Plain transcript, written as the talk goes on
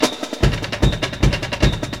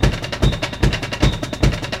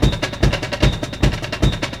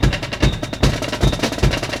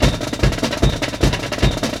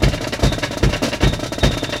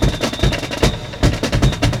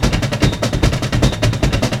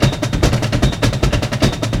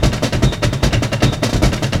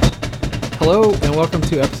Hello and welcome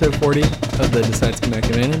to episode 40 of the Decides Come Back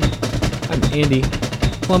to Man. I'm Andy,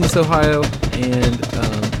 Columbus, Ohio, and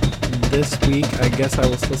this week I guess I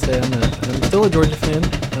will still say I'm still a Georgia fan.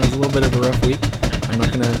 It was a little bit of a rough week. I'm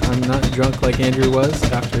not drunk like Andrew was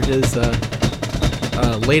after his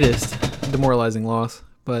latest demoralizing loss,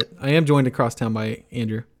 but I am joined across town by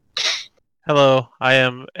Andrew. Hello, I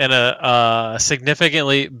am in a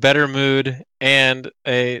significantly better mood and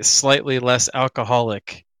a slightly less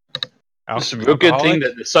alcoholic. It's a real good thing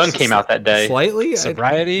that the sun came out that day. Slightly?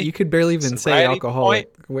 Sobriety? You could barely even say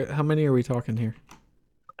alcoholic. Point. Wait, how many are we talking here?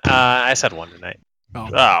 I said one tonight.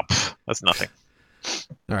 Oh, that's nothing.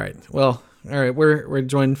 All right. Well, all right. We're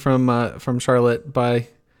joined from Charlotte by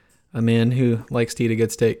a man who likes to eat a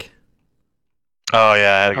good steak. Oh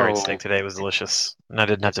yeah, I had a great steak today. It was delicious, and I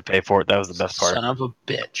didn't have to pay for it. That was the best part. Son of a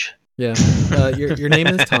bitch. Yeah. Your name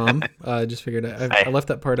is Tom. I just figured I left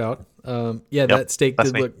that part out. That steak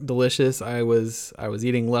did look delicious. I was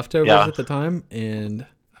eating leftovers at the time, and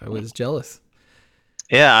I was jealous.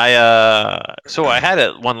 Yeah, so I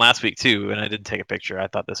had one last week too, and I didn't take a picture. I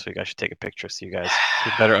thought this week I should take a picture so you guys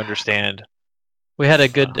could better understand. We had a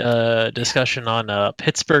good discussion on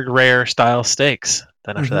Pittsburgh rare style steaks.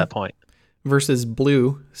 Then after that point, versus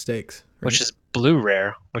blue steaks, right? Which is blue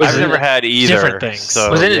rare. Which I've never had either. Different things.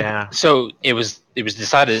 So it was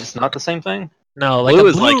decided it's not the same thing. No, like blue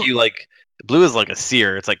is blue is like a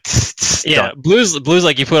sear. It's like blue's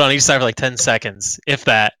like you put on each side for like 10 seconds, if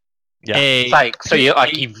that. Yeah.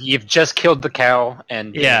 You've just killed the cow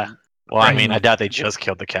and Well, I mean, I doubt they just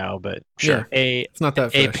killed the cow, but sure. Yeah, it's not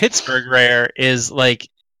that fresh. A Pittsburgh rare is like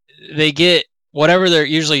they get whatever they're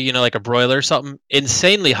usually, like a broiler or something,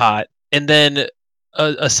 insanely hot, and then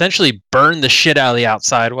essentially burn the shit out of the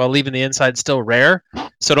outside while leaving the inside still rare.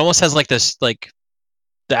 So it almost has like this, like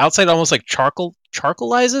the outside almost like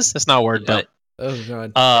charcoalizes. That's not a word, but oh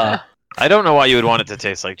god. I don't know why you would want it to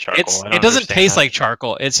taste like charcoal. It doesn't taste like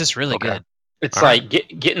charcoal. It's just really good. It's like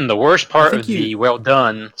getting the worst part of the well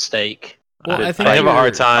done steak. Well, I have a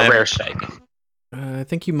hard time. A rare steak. I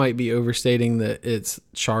think you might be overstating that it's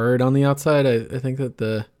charred on the outside. I think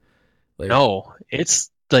that no, it's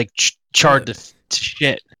like charred to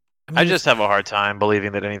shit. I just have a hard time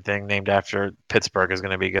believing that anything named after Pittsburgh is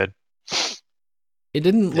going to be good. It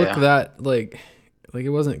didn't look that like it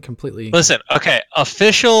wasn't completely. Listen, okay,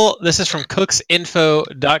 official. This is from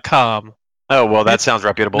cooksinfo.com. Oh, well, that sounds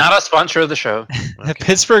reputable. Not a sponsor of the show. Okay.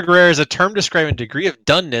 Pittsburgh rare is a term describing a degree of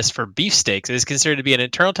doneness for beef steaks. It is considered to be an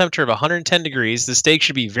internal temperature of 110 degrees. The steak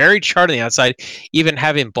should be very charred on the outside, even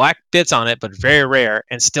having black bits on it, but very rare,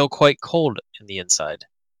 and still quite cold in the inside.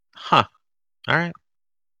 Huh. All right.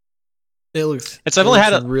 It looks. I've only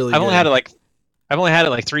had it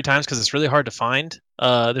like 3 times because it's really hard to find.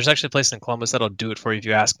 There's actually a place in Columbus that'll do it for you if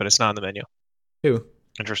you ask, but it's not on the menu. Who?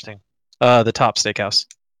 Interesting. The Top Steakhouse.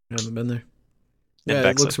 I haven't been there. Yeah,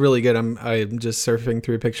 it looks really good. I'm just surfing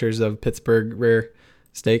through pictures of Pittsburgh rare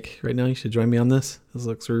steak right now. You should join me on this. This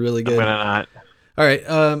looks really good. I'm gonna not. All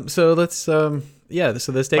right. So let's. So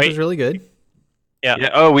the steak was really good.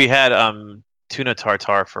 Yeah. Oh, we had tuna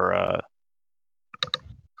tartare for an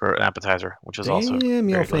appetizer, which is also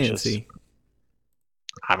very fancy.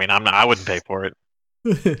 I mean, I wouldn't pay for it,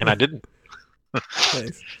 and I didn't.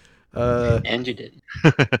 Nice. And you did.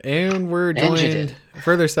 And we're joined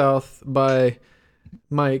further south by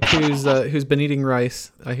Mike, who's been eating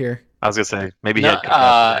rice. I hear. I was gonna say maybe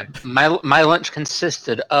my lunch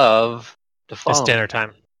consisted of the following. It's dinner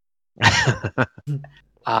time.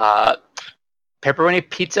 Pepperoni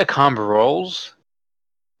pizza combo rolls,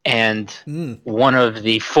 and one of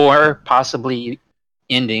the 4 possibly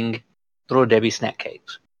ending Little Debbie snack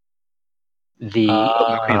cakes. The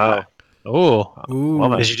cream pie. Ooh.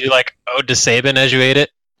 Did you do like Ode to Sabin as you ate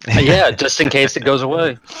it? Yeah, just in case it goes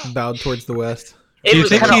away. Bowed towards the west. Do you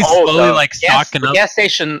think he's slowly stocking up?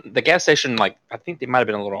 The gas station, I think they might have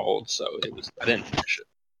been a little old, so I didn't finish it.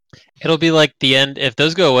 It'll be like the end. If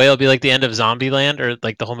those go away, it'll be like the end of Zombieland, or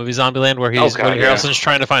like the whole movie Zombieland, where Harrelson's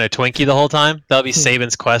trying to find a Twinkie the whole time. That'll be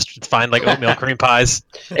Sabin's quest to find like oatmeal cream pies.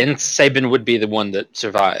 And Sabin would be the one that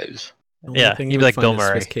survives. Yeah, he'd be like Bill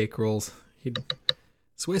Murray. Swiss cake rolls.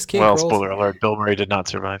 Swiss cake rolls. Well, spoiler alert: Bill Murray did not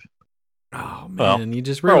survive. Oh man, you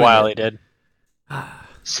just for a while he did.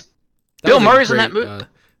 Bill Murray's in that movie. It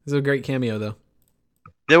was a great cameo, though.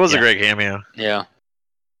 It was a great cameo. Yeah.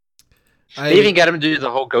 They even got him to do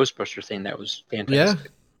the whole Ghostbuster thing. That was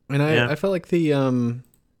fantastic. Yeah, and I felt like he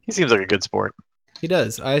seems like a good sport. He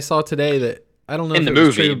does. I saw today that I don't know in if the it movie,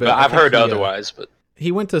 was true, but I've heard otherwise. But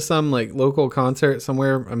he went to some like local concert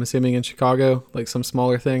somewhere. I'm assuming in Chicago, like some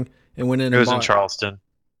smaller thing, and went in. It was in Charleston.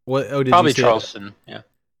 What? Oh, did probably you see Charleston. That?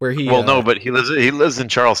 Where he? Well, no, but he lives in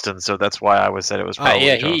Charleston, so that's why I said it was probably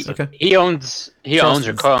yeah, Charleston. Okay. he owns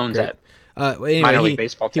or co-owns great. that Well, minor anyway, league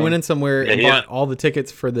baseball he team. went in somewhere and Yeah. bought all the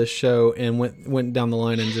tickets for this show and went down the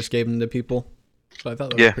line and just gave them to people. So I thought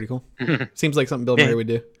that was Yeah. pretty cool. Seems like something Bill Murray would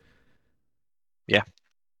do. Yeah.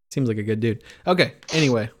 Seems like a good dude. Okay.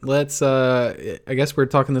 Anyway, let's. I guess we're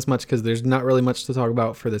talking this much because there's not really much to talk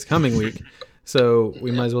about for this coming week. So we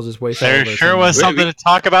might as well just waste. There all of our sure time. was something to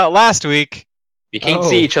talk about last week. You can't Oh,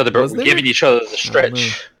 see each other, but was we're there? giving each other the no.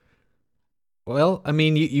 stretch. Well, I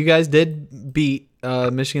mean, you guys did beat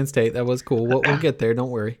Michigan State. That was cool. We'll get there. Don't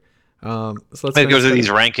worry. So let's It go goes to to these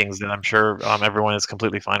rankings that I'm sure everyone is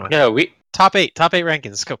completely fine with. Yeah, we Top eight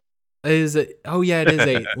rankings. Go. Is it? Oh yeah, it is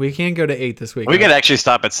 8. We can go to 8 this week. We right? could actually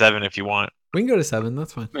stop at 7 if you want. We can go to 7.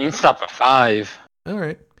 That's fine. can stop at 5. All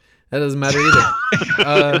right. That doesn't matter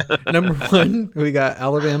either. Number 1, we got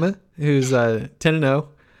Alabama, who's 10-0.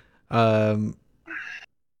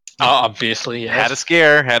 Obviously, yes. Had a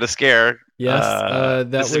scare. Yes, that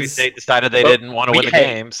Mississippi was. State decided they Well, didn't want to win the hey,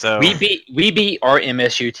 game, so we beat our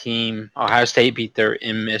MSU team. Ohio State beat their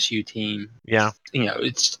MSU team. yeah.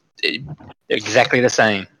 It's exactly the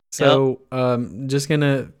same. So, just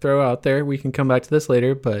gonna throw out there. We can come back to this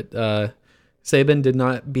later, but Saban did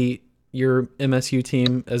not beat your MSU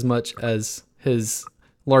team as much as his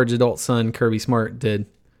large adult son Kirby Smart did.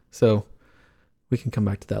 So, we can come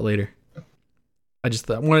back to that later. I just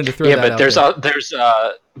wanted to throw that but out there.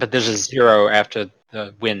 there's a 0 after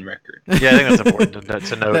the win record. Yeah, I think that's important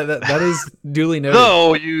to note. that is duly noted.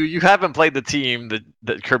 No, you haven't played the team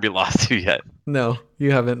that Kirby lost to yet. No,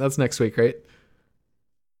 you haven't. That's next week, right?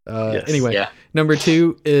 Yes. Anyway, Yeah. number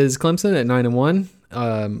 2 is Clemson at 9-1,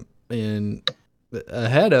 and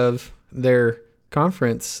ahead of their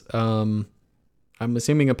conference. I'm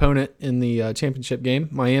assuming opponent in the championship game,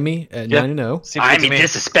 Miami at 9-0, Seems I good to mean, me.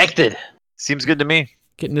 disrespected. Seems good to me.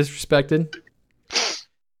 getting disrespected.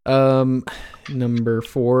 Number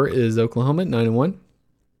 4 is Oklahoma at 9-1,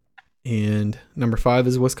 and number 5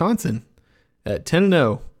 is Wisconsin at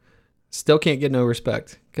 10-0. Still can't get no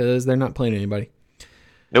respect because they're not playing anybody.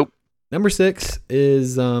 Nope. Number 6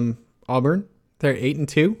 is Auburn. They're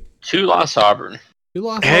 8-2. 2-loss Auburn. You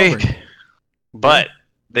lost Hey, Auburn. but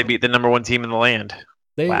they beat the number 1 team in the land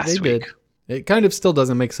They last did. week. It kind of still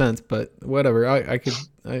doesn't make sense, but whatever. I guess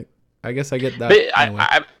I get that. But anyway.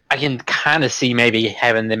 I can kind of see maybe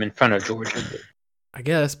having them in front of Georgia. I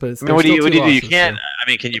guess, but it's I mean, what do you do? You losses, can't. so- I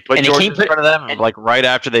mean, can you put And you Georgia can't in put- front of them, and- like right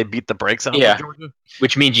after they beat the brakes on Yeah. Georgia?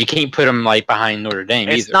 Which means you can't put them like behind Notre Dame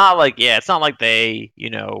It's either. not like they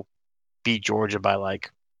beat Georgia by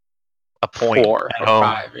like a point 4 at or home.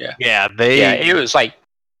 5. Yeah. Yeah, they. Yeah,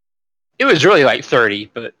 it was really like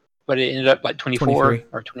 30, but it ended up like 24 23.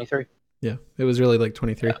 or 23. Yeah, it was really like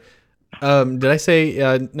 23. Did I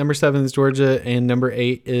say number 7 is Georgia and number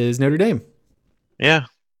 8 is Notre Dame? Yeah,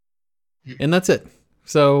 And that's it.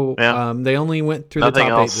 So Yeah. they only went through nothing the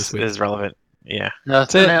top 8 else this week. is relevant. Yeah,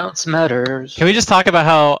 Nothing it. else matters. Can we just talk about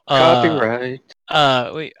how Copyright.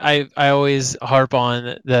 I always harp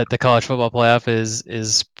on that the college football playoff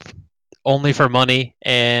is only for money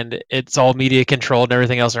and it's all media controlled and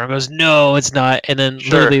everything else. Everyone goes, no, it's not. And then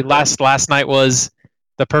Sure. literally last night was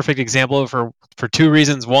the perfect example for 2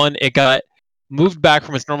 reasons. One, it got moved back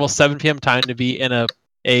from its normal 7 p.m. time to be in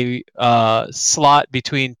a slot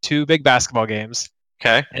between 2 big basketball games,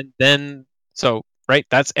 okay. and then and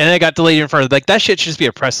it got delayed even further. Like that shit should just be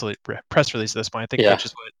a press release at this point. I think Yeah. that's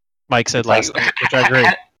just what Mike said Like, last night, which I agree.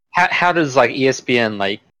 How does like ESPN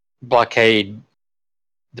like blockade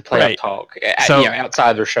the playoff Right. talk So-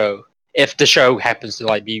 outside their show if the show happens to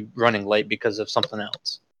like be running late because of something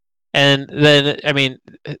else? And then, I mean,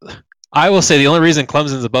 I will say the only reason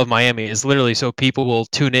Clemson's above Miami is literally so people will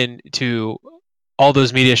tune in to all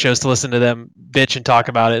those media shows to listen to them bitch and talk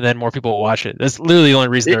about it, and then more people will watch it. That's literally the only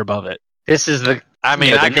reason they're above it. This is the I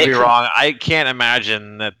mean, Yeah, the I could be Knicks- wrong. I can't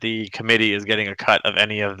imagine that the committee is getting a cut of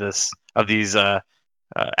any of these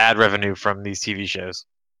ad revenue from these TV shows.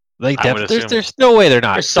 Like, I would assume. there's no way they're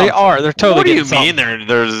not. There's They something. are. They're totally. What do you getting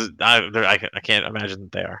mean? something. I can't imagine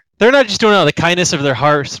that they are. They're not just doing it out of the kindness of their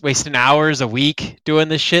hearts, wasting hours a week doing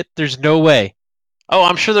this shit. There's no way. Oh,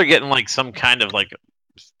 I'm sure they're getting like some kind of like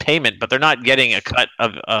payment, but they're not getting a cut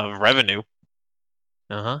of revenue.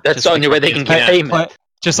 that's the only way they can get payment.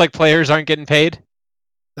 Just like players aren't getting paid.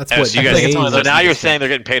 That's Oh, what so you guys they get some of use those. So now as you're a- saying they're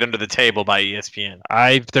getting paid under the table by ESPN.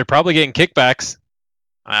 They're probably getting kickbacks.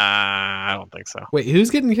 I don't think so. Wait,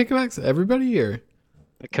 who's getting kickbacks? Everybody or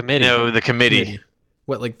The committee. No, the committee.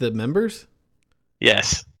 What, like the members?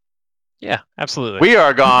 Yes, Yeah, absolutely. we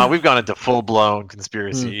are gone. We've gone into full blown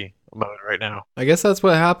conspiracy mode right now. I guess that's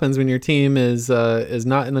what happens when your team is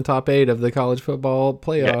not in the top 8 of the college football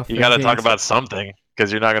playoff. You got to talk rankings. about something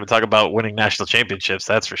because you're not going to talk about winning national championships.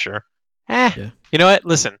 That's for sure. Yeah. You know what?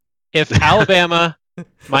 Listen, if Alabama,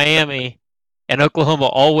 Miami, and Oklahoma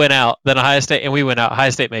all win out, then Ohio State and we win out, Ohio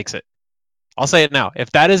State makes it. I'll say it now.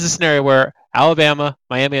 If that is the scenario where Alabama,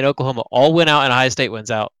 Miami, and Oklahoma all win out and Ohio State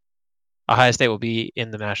wins out, Ohio State will be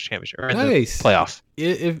in the national championship or in the playoff.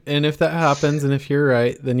 If that happens, and if you're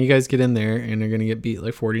right, then you guys get in there and they're going to get beat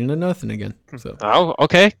like 40-0 again. So. Oh,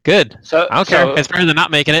 okay, good. So I don't care. It's better than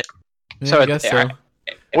not making it. Yeah, So I guess so.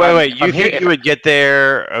 Wait. You think you would get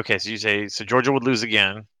there? Okay, so you say Georgia would lose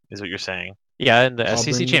again, is what you're saying? Yeah, in the Auburn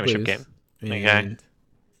SEC would championship lose. game. And,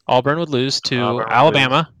 Auburn would lose to Auburn would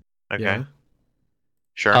Alabama. Okay, yeah.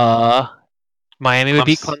 sure. Miami would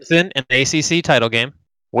beat Clemson in the ACC title game.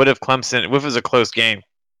 What if it was a close game?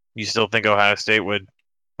 You still think Ohio State would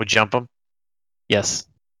jump them? Yes.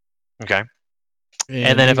 Okay.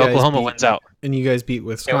 And then if you guys Oklahoma wins out. And you guys beat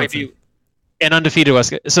Wisconsin. And undefeated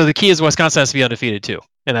Wisconsin. So the key is Wisconsin has to be undefeated too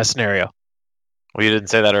in that scenario. Well, you didn't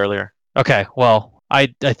say that earlier. Okay, well, I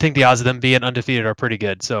think the odds of them being undefeated are pretty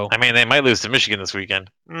good. So I mean, they might lose to Michigan this weekend.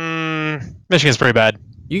 Michigan's pretty bad.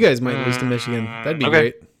 You guys might lose to Michigan. That'd be Okay.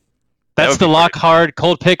 great. That's would the be lock hard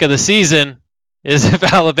cold pick of the season is if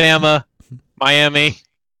Alabama, Miami,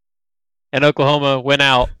 and Oklahoma win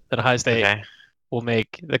out, then Ohio State Okay. will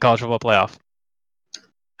make the college football playoff.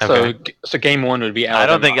 So game 1 would be I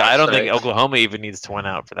don't Alabama. think Oklahoma even needs to win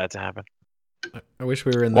out for that to happen. I wish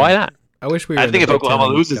we were in. Why not? I wish we were. I in think if the Big Ten Oklahoma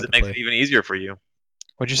and loses, got it to makes play. it even easier for you.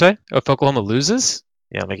 What'd you say? If Oklahoma loses?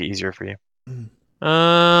 Yeah, it'll make it easier for you.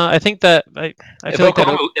 I think that I If feel like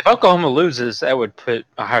if Oklahoma loses, that would put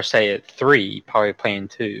Ohio State at 3, probably playing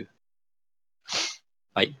 2.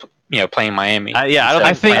 Like playing Miami. Yeah,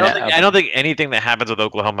 I think don't think anything that happens with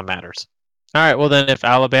Oklahoma matters. all right. Well, then if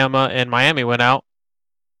Alabama and Miami win out,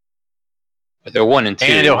 they're 1 and 2.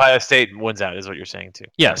 And Ohio State wins out, is what you're saying too.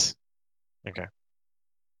 yes.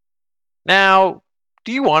 Now,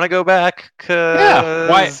 do you want to go back? Yeah.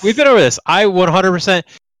 Why? We've been over this. I 100%.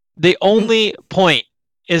 The only point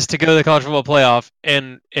is to go to the college football playoff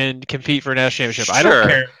and compete for a national championship. I don't Sure.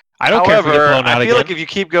 care. I don't care if we get However, blown out I feel again. like if you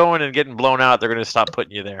keep going and getting blown out, they're going to stop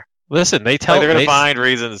putting you there. Listen, they Like tell they're going they- to find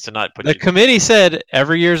reasons to not put the you. committee said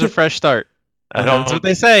every year is a fresh start. I don't. That's what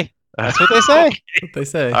they say. That's what they say. What they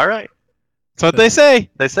say. All right. That's what they say.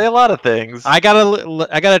 They say a lot of things. I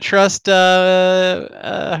gotta trust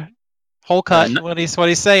Holcutt what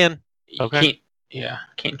he's saying. Okay.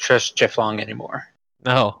 Can't trust Jeff Long anymore.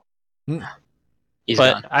 No, He's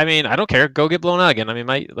but gone. I mean, I don't care. Go get blown out again. I mean,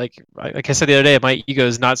 like I said the other day, my ego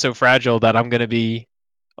is not so fragile that I'm gonna be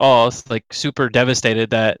super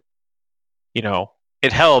devastated that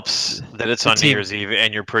It helps that it's on New team- Year's Eve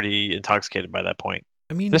and you're pretty intoxicated by that point.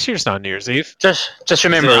 I mean, this year's not New Year's Eve. Just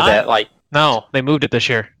remember Is it not? that, like, No, they moved it this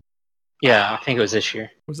year. I think it was this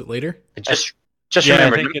year. was it later? Just Yeah,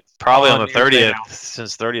 remember. I think it's Probably on New the Year's Day 30th, now.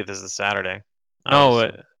 since 30th is the Saturday.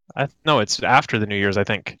 No, no, it's after the New Year's, I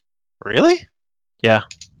think. Really? Yeah.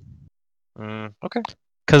 Okay.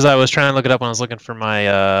 Because I was trying to look it up when I was looking for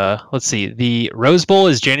my, let's see, the Rose Bowl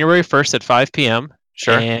is January 1st at 5 p.m.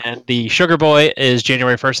 Sure. And the Sugar Boy is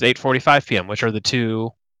January 1st at 8:45 p.m., which are the 2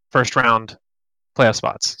 first round playoff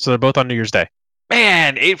spots. So they're both on New Year's Day.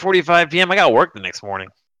 Man, 8:45 p.m. I got work the next morning.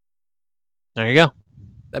 There you go.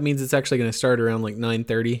 That means it's actually going to start around like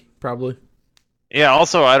 9:30, probably. Yeah,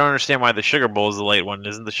 also, I don't understand why the Sugar Bowl is the late one.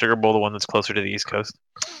 Isn't the Sugar Bowl the one that's closer to the East Coast?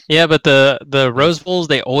 Yeah, but the Rose Bowls,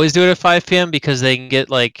 they always do it at 5 p.m. because they can get,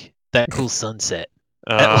 like, that cool sunset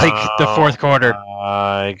at, like, the fourth quarter.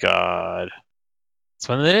 My God. That's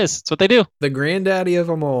what it is. That's what they do. The granddaddy of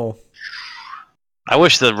them all. I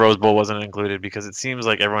wish the Rose Bowl wasn't included because it seems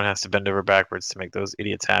like everyone has to bend over backwards to make those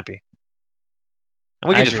idiots happy. And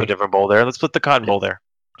we I can just agree. put a different bowl there. Let's put the Cotton Bowl there.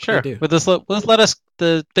 Sure. do. With this, let us,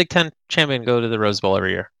 the Big Ten champion, go to the Rose Bowl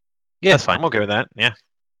every year. Yeah, That's fine. I'm okay with that. Yeah.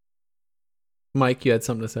 Mike, you had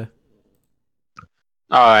something to say.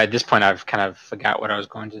 At this point, I've kind of forgot what I was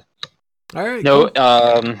going to. All right. No,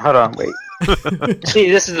 cool. hold on, wait. See,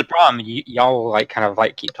 this is the problem. Y'all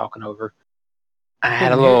keep talking over. I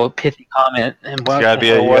had a little pithy comment, and You what gotta the be,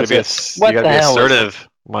 hell you gotta was be, it? What you gotta the be hell was it? assertive,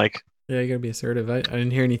 Mike. Yeah, you got to be assertive. I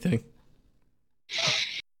didn't hear anything.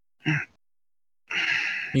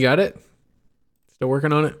 You got it? Still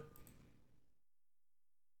working on it?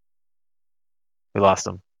 We lost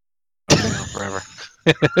him. Forever.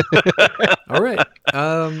 All right.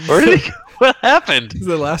 Where did he go? What happened? This is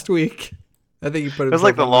the last week. I think you put It was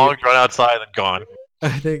like the himself on long run outside and gone. I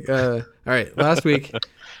think, all right, last week,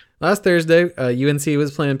 last Thursday, UNC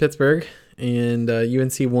was playing Pittsburgh, and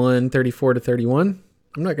UNC won 34-31.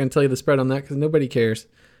 I'm not going to tell you the spread on that because nobody cares.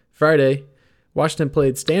 Friday, Washington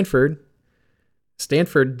played Stanford.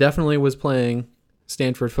 Stanford definitely was playing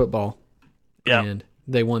Stanford football. Yeah. And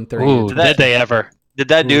they won 30. Ooh, did they ever? Did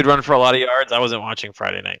that dude run for a lot of yards? I wasn't watching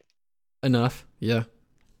Friday night. Enough. Yeah.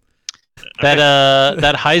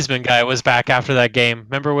 That Heisman guy was back after that game.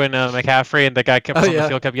 Remember when McCaffrey and the guy kept on the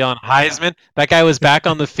field kept yelling Heisman? That guy was back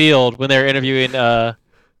on the field when they were interviewing. He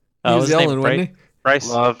was yelling, wasn't he? Bryce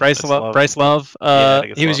Love.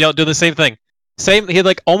 He was doing the same thing. He had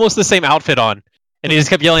like almost the same outfit on, and he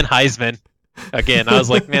just kept yelling Heisman. Again, I was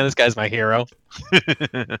like, man, this guy's my hero.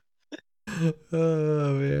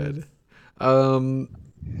 Oh man.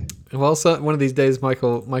 Well, one of these days,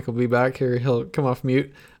 Michael will be back here. He'll come off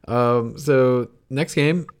mute. So next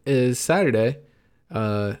game is Saturday,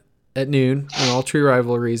 at noon when all true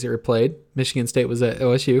rivalries are played. Michigan State was at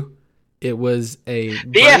OSU. It was the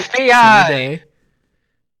FBI. Day.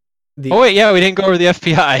 Oh wait, yeah, we didn't go over the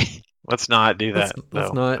FBI. Let's not do that.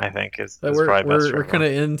 Let's not. I think is we're probably best. We're kind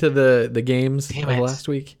of into the games Damn of it. last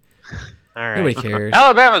week. All right. Nobody cares.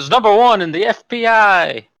 Alabama's number 1 in the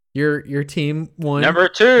FBI. Your team won. Number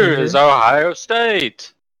 2 is Ohio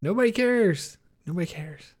State. Nobody cares. Nobody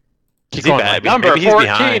cares. Is he bad? Number Maybe he's 14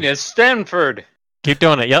 behind. is Stanford. Keep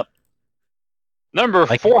doing it. Yep. Number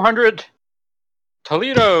 400,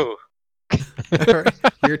 Toledo.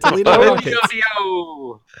 Your Toledo Oh, Rockets.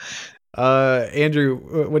 yo.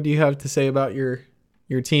 Andrew, what do you have to say about your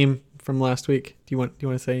team from last week? Do you want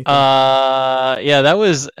to say anything? Yeah, that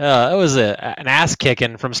was an ass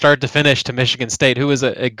kicking from start to finish to Michigan State, who was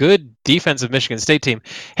a good defensive Michigan State team.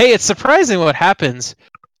 Hey, it's surprising what happens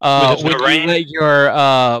when you let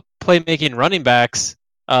your playmaking running backs,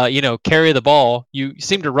 carry the ball. You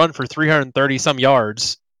seem to run for 330 some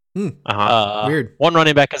yards. Weird. One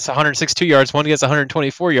running back gets 162 yards, one gets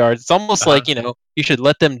 124 yards. It's almost like you should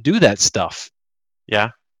let them do that stuff. Yeah.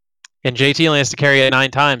 And JT only has to carry it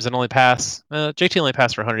 9 times and only pass. JT only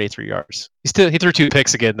passed for 183 yards. He threw 2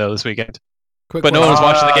 picks again though this weekend. But no one was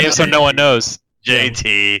watching the game, so no one knows.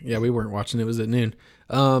 JT. Yeah, we weren't watching. It was at noon.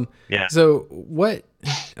 Yeah. So what?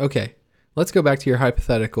 Okay, let's go back to your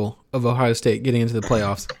hypothetical of Ohio State getting into the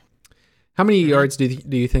playoffs. How many yards do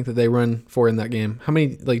you think that they run for in that game? How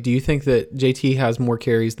many? Do you think that JT has more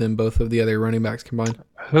carries than both of the other running backs combined?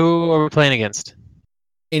 Who are we playing against?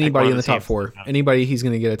 Anybody in the top 4. Anybody he's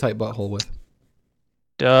going to get a tight butthole with.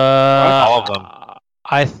 All of them.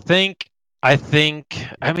 I think. I mean,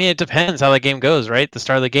 it depends how the game goes, right? The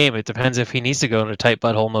start of the game, it depends if he needs to go into tight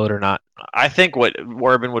butthole mode or not. I think what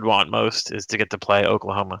Urban would want most is to get to play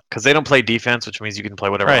Oklahoma because they don't play defense, which means you can play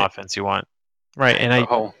whatever offense you want. Right,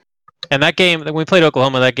 and that game when we played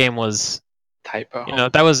Oklahoma, that game was typo.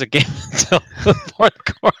 That was a game until the fourth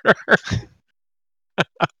quarter.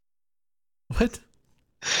 What?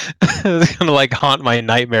 It's gonna haunt my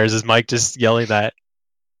nightmares. Is Mike just yelling that?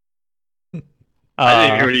 I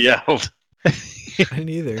didn't hear what he yelled. I didn't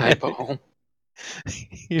either. Typo.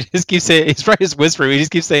 You just keep saying he's probably just whispering. He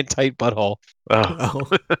just keeps saying tight butthole. Oh.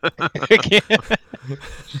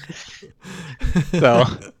 So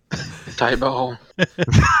Typo.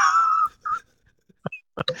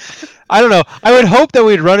 I don't know. I would hope that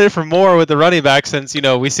we'd run it for more with the running back since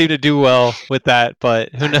we seem to do well with that.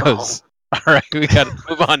 But who knows? All right, we got to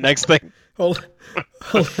move on. Next thing. Hold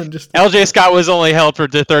on, just LJ Scott was only held for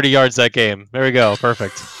 30 yards that game. There we go.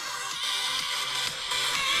 Perfect.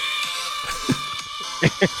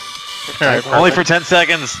 All right, only for 10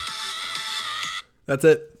 seconds. That's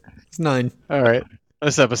it. It's 9. All right.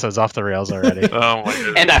 This episode's off the rails already. Oh my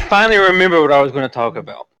goodness. And I finally remember what I was going to talk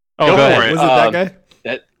about. Go for ahead. it. Was it that guy?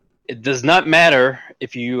 That it does not matter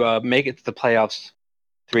if you make it to the playoffs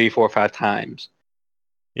 3, 4, 5 times.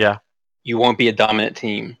 Yeah. You won't be a dominant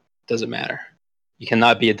team. Doesn't matter. You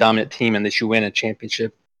cannot be a dominant team unless you win a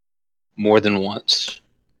championship more than once.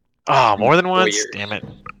 Oh, more than 4 once? years. Damn it.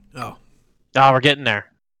 Oh. Oh, we're getting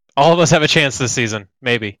there. All of us have a chance this season,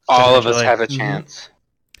 maybe. All of us Potentially. have a chance.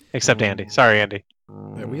 Except Andy. Sorry, Andy.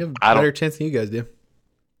 Yeah, we have a I don't- better chance than you guys do.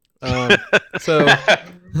 So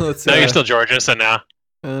let's. No, you're still Georgia, so now.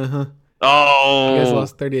 You guys Oh,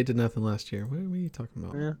 lost 38-0 last year. What are you talking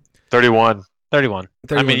about? Yeah. 31. 31.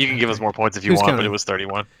 I mean, you can give us more points if you Who's want, counting? but it was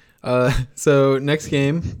 31. So next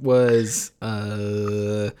game was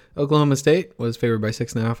Oklahoma State was favored by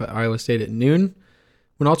 6.5 at Iowa State at noon.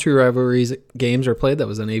 When all true rivalries games are played, that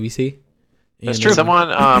was on ABC. That's And, true.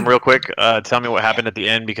 Someone, real quick, tell me what happened at the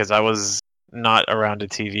end because I was not around a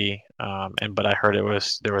TV, but I heard there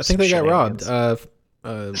was. I think they got robbed. Something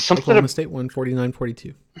Oklahoma State won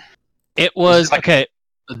 49-42. It was Like- okay.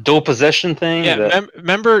 The dual possession thing. Yeah,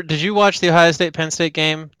 remember? Did you watch the Ohio State Penn State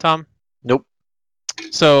game, Tom? Nope.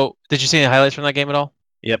 So, did you see any highlights from that game at all?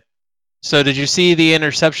 Yep. So did you see the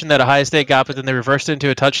interception that Ohio State got, but then they reversed it into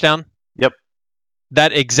a touchdown? Yep.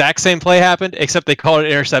 That exact same play happened, except they called it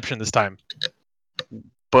an interception this time.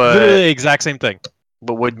 But Literally the exact same thing.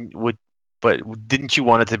 but didn't you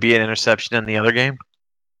want it to be an interception in the other game?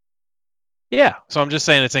 Yeah. So I'm just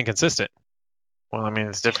saying it's inconsistent. Well, I mean,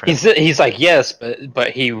 it's different. He's like, yes,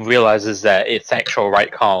 but he realizes that it's actual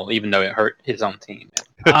right call, even though it hurt his own team.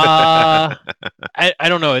 I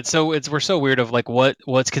don't know. We're so weird of like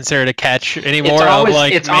what's considered a catch anymore.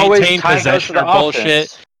 It's always maintain tied possession to or the bullshit.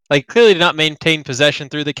 offense. Like clearly did not maintain possession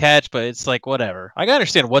through the catch, but it's like whatever. I can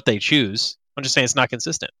understand what they choose. I'm just saying it's not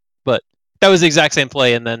consistent. But that was the exact same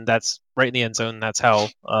play, and then that's right in the end zone. That's how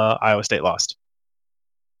Iowa State lost.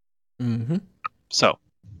 Mm-hmm. So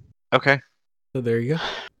Okay. So there you go.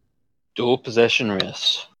 Dual possession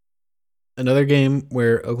risk. Another game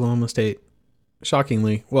where Oklahoma State,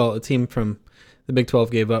 shockingly, well, a team from the Big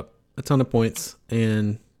 12 gave up a ton of points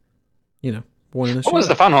and, won in the What was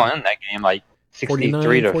the final in that game? Like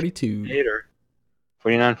 63 to 42. 8 or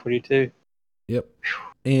 49-42? Yep.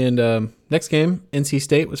 And next game, NC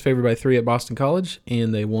State was favored by 3 at Boston College,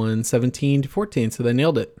 and they won 17-14, so they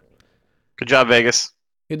nailed it. Good job, Vegas.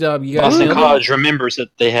 Good job, you guys. Boston nailed it. College remembers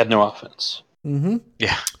that they had no offense. Mm-hmm.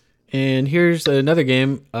 Yeah. And here's another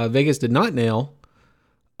game Vegas did not nail.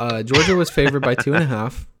 Georgia was favored by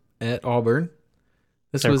 2.5 at Auburn.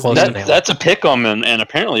 This They're was close to nail. That's a pick 'em, and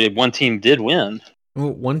apparently one team did win.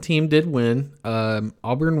 one team did win.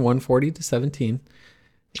 Auburn won 40-17,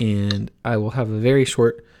 and I will have a very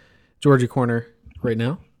short Georgia corner right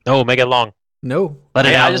now. no, make it long. No, Let it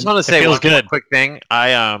Hey, out. I just want to say feels one good. quick thing.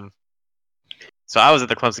 So I was at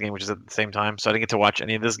the Clemson game, which is at the same time, so I didn't get to watch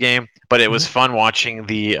any of this game. But it was fun watching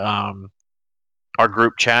the our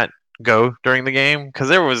group chat go during the game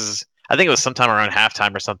because I think it was sometime around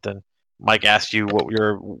halftime or something. Mike asked you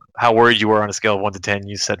how worried you were on a scale of 1 to 10.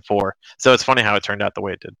 You said 4. So it's funny how it turned out the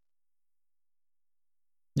way it did.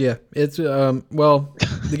 Yeah, it's well,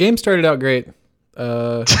 the game started out great.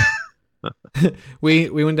 We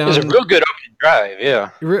went It down. was a real good opening drive, yeah.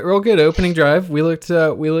 Real good opening drive. We looked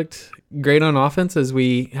great on offense as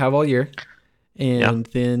we have all year, and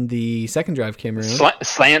then the second drive came around.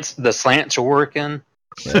 The slants are working.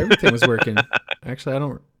 Yeah, everything was working. Actually, I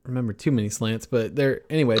don't remember too many slants, but they.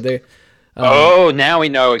 Now we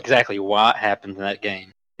know exactly what happened in that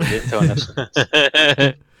game. They didn't throw enough slants.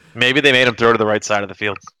 Maybe they made him throw to the right side of the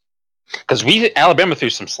field. Because Alabama threw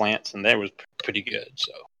some slants, and that was pretty good.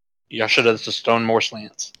 So y'all should have just thrown more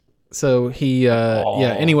slants. So he,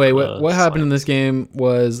 Anyway, what happened in this game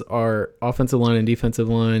was our offensive line and defensive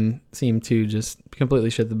line seemed to just completely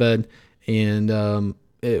shit the bed, and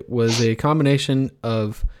it was a combination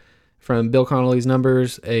of, from Bill Connolly's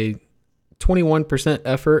numbers, a 21%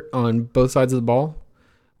 effort on both sides of the ball,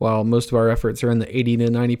 while most of our efforts are in the 80 to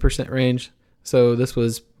 90% range. So this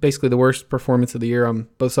was basically the worst performance of the year on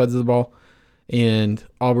both sides of the ball, and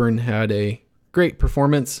Auburn had a great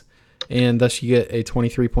performance, and thus you get a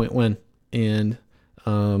 23-point win. And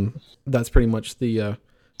that's pretty much the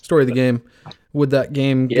story of the game. Would that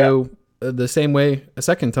game go the same way a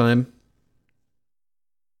second time?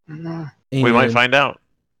 No. We might find out.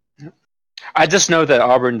 I just know that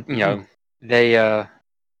Auburn, they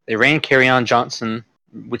ran Kerryon Johnson,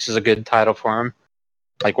 which is a good title for him.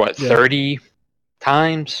 30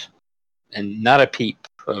 times, and not a peep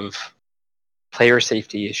of player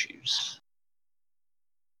safety issues.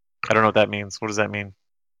 I don't know what that means. What does that mean?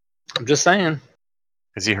 I'm just saying.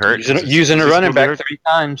 Is he hurt? Using a Is he running back hurt? 3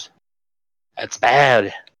 times. That's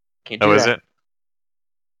bad. Can't do Oh, is that. it?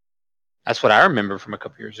 That's what I remember from a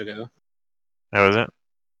couple years ago. Oh, is it?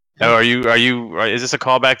 Oh, is this a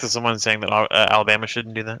callback to someone saying that Alabama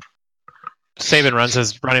shouldn't do that? Saban runs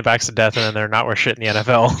his running backs to death, and then they're not worth shit in the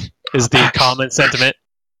NFL. Is the common sentiment.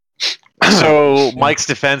 So Mike's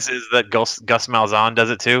defense is that Gus Malzahn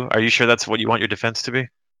does it too. Are you sure that's what you want your defense to be?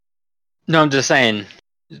 No, I'm just saying,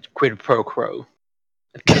 quid pro quo.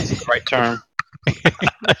 If that's the right term.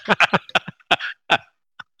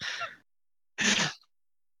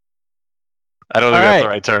 I don't think that's the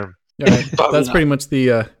right term. All right. That's pretty much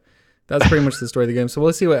the story of the game. So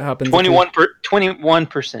we'll see what happens.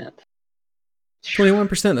 21%.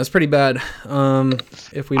 21%. That's pretty bad.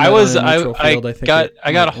 If we I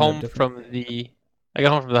got home field, from the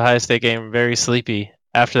Ohio State game very sleepy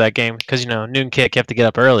after that game because noon kick, you have to get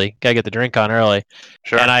up early, gotta get the drink on early.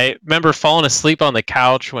 Sure. And I remember falling asleep on the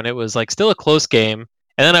couch when it was still a close game,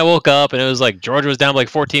 and then I woke up and it was Georgia was down by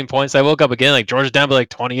 14 points. I woke up again Georgia's down by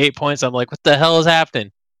 28 points. I'm like, what the hell is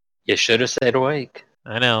happening? You should have stayed awake.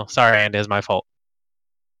 I know. Sorry, Andy, it's my fault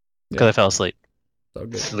because I fell asleep. So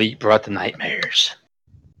good. Sleep brought the nightmares.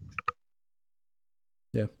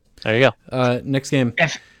 Yeah, There you go. Next game.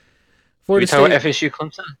 Florida State. FSU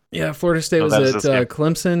Clemson? Yeah, Florida State was at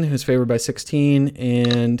Clemson, who's favored by 16,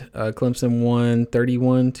 and Clemson won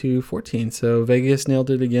 31-14. So Vegas nailed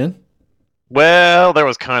it again. Well, there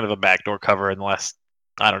was kind of a backdoor cover in the last,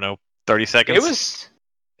 30 seconds.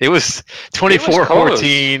 It was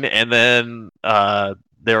 24-14, and then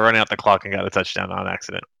they were running out the clock and got a touchdown on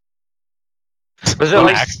accident. Was it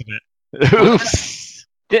like accident? Oops.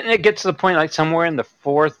 Didn't it get to the point like somewhere in the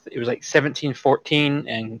fourth? It was like 17-14,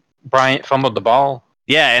 and Bryant fumbled the ball.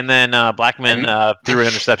 Yeah, and then Blackman threw an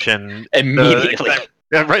interception immediately.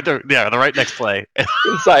 The right next play.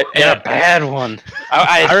 It's like a bad one.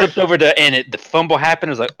 I flipped over the fumble happened.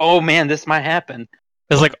 It was like, oh man, this might happen.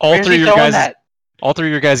 It was like all three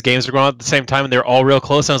of your guys' games were going on at the same time, and they were all real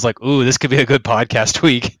close. And I was like, ooh, this could be a good podcast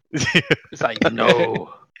week. It's like,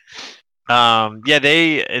 no.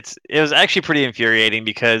 It was actually pretty infuriating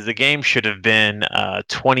because the game should have been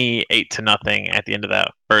 28-0 at the end of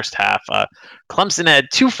that first half. Clemson had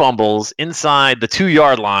 2 fumbles inside the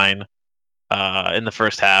 2-yard line in the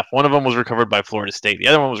first half. One of them was recovered by Florida State. The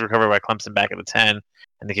other one was recovered by Clemson back at the 10,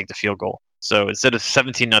 and they kicked a field goal. So instead of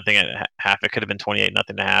 17-0 at half, it could have been 28-0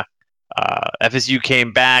 at half. FSU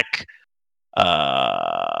came back.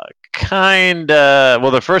 The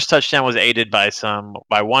first touchdown was aided by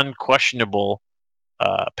one questionable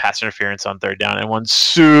pass interference on third down and one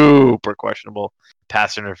super questionable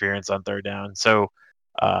pass interference on third down. So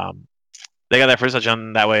they got that first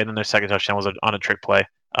touchdown that way, and then their second touchdown was on a trick play.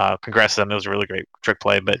 Congrats to them; it was a really great trick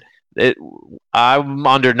play. But I'm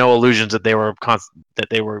under no illusions that they were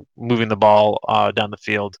moving the ball down the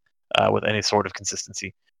field with any sort of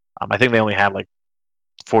consistency. I think they only had like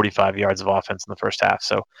 45 yards of offense in the first half.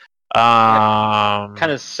 So,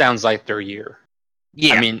 kind of sounds like their year.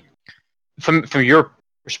 Yeah, I mean, from your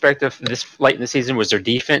perspective, this late in the season, was their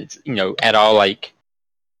defense, at all like,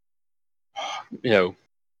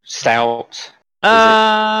 stout?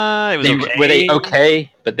 It was okay. Were they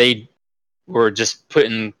okay? But they were just put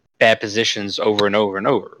in bad positions over and over and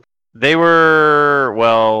over. They were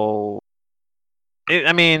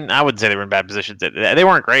I wouldn't say they were in bad positions. They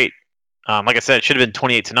weren't great. Like I said, it should have been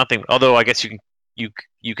 28-0. Although I guess you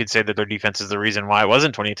could say that their defense is the reason why it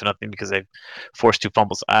wasn't 28-0 because they forced 2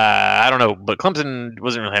 fumbles. I don't know, but Clemson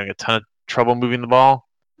wasn't really having a ton of trouble moving the ball.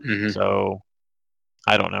 Mm-hmm. So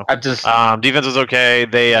I don't know. Defense was okay.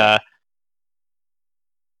 They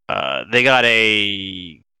got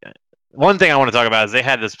a. One thing I want to talk about is they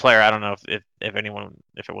had this player. I don't know if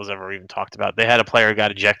it was ever even talked about. They had a player who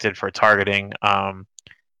got ejected for targeting.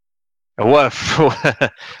 What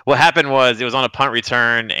happened was it was on a punt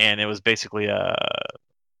return, and it was basically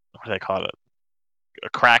what do they call it? A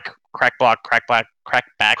crack back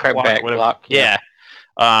block. Yeah.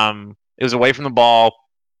 It was away from the ball,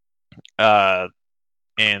 and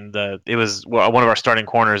it was one of our starting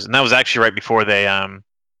corners, and that was actually right before they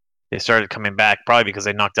started coming back, probably because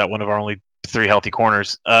they knocked out one of our only 3 healthy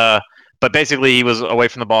corners. But basically, he was away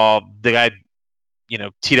from the ball. The guy,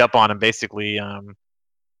 teed up on him, basically,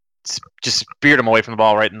 just speared him away from the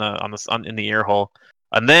ball right in the ear hole,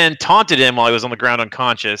 and then taunted him while he was on the ground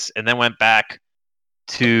unconscious, and then went back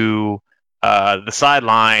to the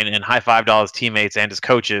sideline and high-fived all his teammates and his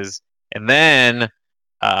coaches. And then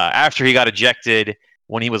after he got ejected,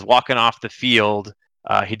 when he was walking off the field,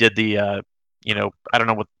 he did the I don't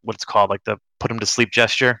know what it's called, like the put him to sleep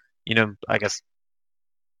gesture. I guess.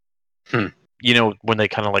 When they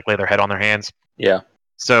kind of like lay their head on their hands. Yeah.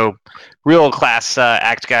 So, real class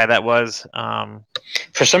act guy that was.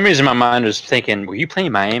 For some reason, my mind was thinking, were you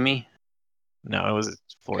playing Miami? No, it was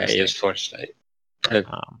Florida State. It was Florida State.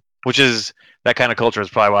 Which is, that kind of culture is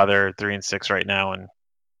probably why they're 3-6 right now. And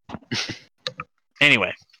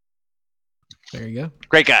anyway. There you go.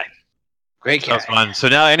 Great guy. Great guy. That was fun. So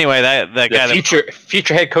now, anyway, that guy.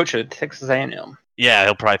 Future head coach of Texas A&M. Yeah,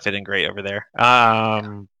 he'll probably fit in great over there.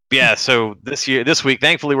 Yeah, so this week,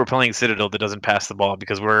 thankfully, we're playing Citadel that doesn't pass the ball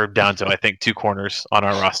because we're down to, I think, 2 corners on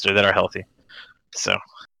our roster that are healthy. So,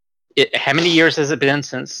 how many years has it been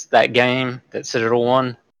since that game that Citadel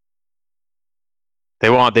won?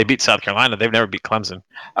 They beat South Carolina. They've never beat Clemson.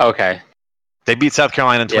 Okay. They beat South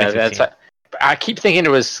Carolina in 2015. Yeah, I keep thinking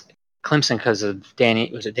it was Clemson because of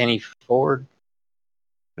Danny. Was it Danny Ford?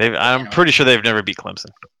 I'm pretty sure they've never beat Clemson.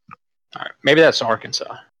 All right, maybe that's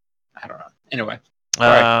Arkansas. I don't know. Anyway.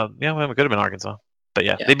 Yeah, well, it could have been Arkansas, but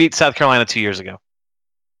yeah, they beat South Carolina 2 years ago.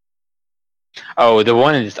 Oh, the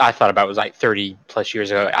one I thought about was like 30 plus years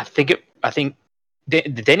ago. I think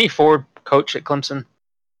did Danny Ford coach at Clemson?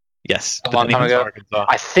 Yes, a long time ago. Arkansas.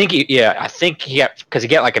 I think he got because he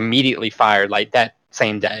got like immediately fired like that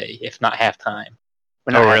same day, if not halftime.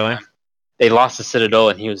 Oh, really? they lost to Citadel,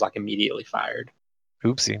 and he was like immediately fired.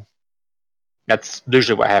 Oopsie. That's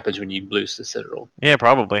usually what happens when you lose to Citadel. Yeah,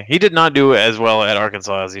 probably. He did not do as well at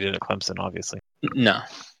Arkansas as he did at Clemson, obviously. No.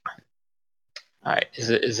 All right. Is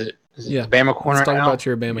it Yeah. Bama corner Let's talk now? about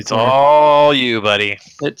your Bama It's corner. all you, buddy.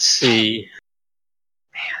 Let's see.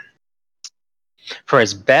 Man. For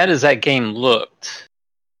as bad as that game looked,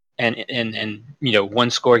 and one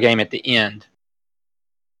score game at the end,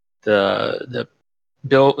 the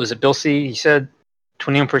Bill C? He said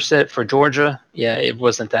 21% for Georgia. Yeah, it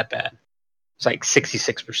wasn't that bad. It's like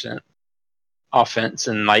 66% offense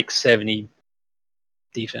and like 70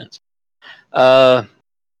 defense. Got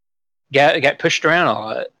pushed around a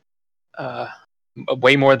lot.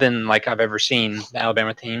 Way more than like I've ever seen the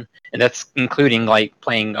Alabama team, and that's including like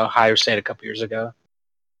playing Ohio State a couple years ago.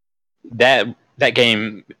 That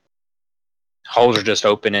game, holes are just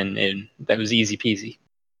open, and that was easy peasy.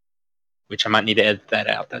 Which I might need to edit that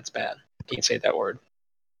out. That's bad. Can't say that word.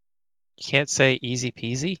 You can't say easy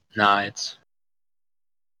peasy. Nah.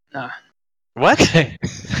 What?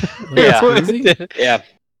 Yeah. Easy? Yeah.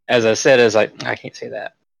 As I said, I can't say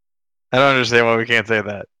that. I don't understand why we can't say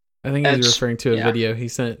that. I think he's It's- referring to a yeah. video he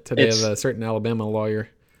sent today It's- of a certain Alabama lawyer.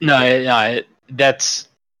 That's.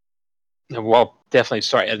 Well, definitely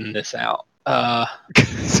start editing this out.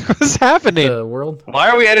 What's happening? The world. Why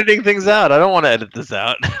are we editing things out? I don't want to edit this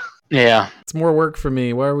out. Yeah. It's more work for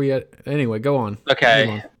me. Why are we at? Anyway, go on. Okay.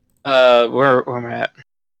 Move on. Where am I at?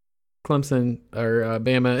 Clemson or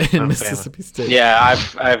Bama and Bama. Mississippi State. Yeah,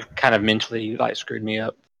 I've kind of mentally like screwed me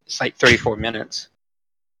up. It's like 34 minutes.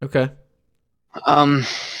 Okay.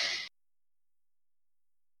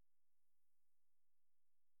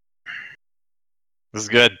 This is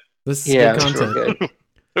good. This is Yeah, good it's content. real good.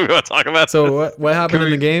 We want to talk about So what happened Can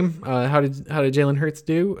in we- the game? How did Jalen Hurts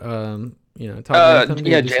do? Todd Grantham, did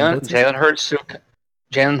he Yeah, do some blitzing?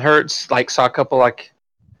 Jalen Hurts like saw a couple like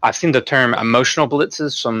I've seen the term emotional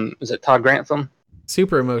blitzes from is it Todd Grantham?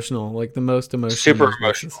 Super emotional, like the most emotional. Super of blitzes.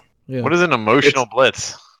 emotional. Yeah. What is an emotional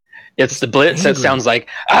blitz? It's the blitz that Angry. sounds like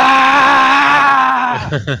ah.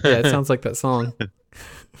 Yeah, it sounds like that song.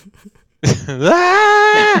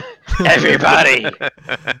 Ah! Everybody,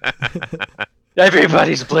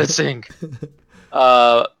 everybody's blitzing.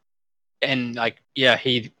 And like yeah,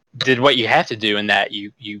 he did what you have to do in that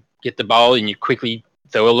you get the ball and you quickly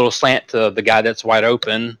throw a little slant to the guy that's wide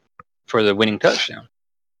open for the winning touchdown.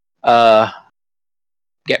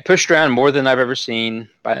 Get pushed around more than I've ever seen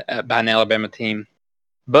by an Alabama team,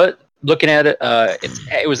 but looking at it,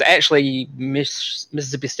 it was actually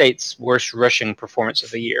Mississippi State's worst rushing performance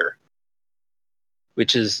of the year,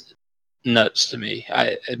 which is nuts to me.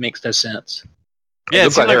 It makes no sense. Yeah, it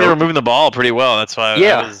looked seemed like they they were- were moving the ball pretty well. That's why.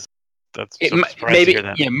 Yeah. That's It I'm mi- surprised maybe to hear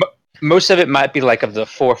that. you know, most of it might be like of the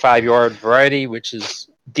 4 or 5 yard variety, which is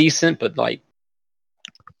decent, but like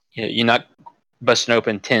you're not busting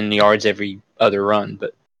open 10 yards every other run.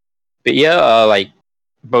 But yeah, like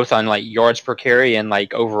both on like yards per carry and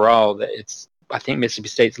like overall, that it's I think Mississippi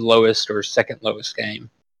State's lowest or second lowest game.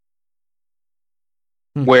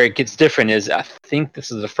 Where it gets different is I think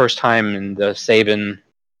this is the first time in the Saban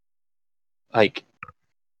like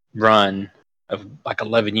run of like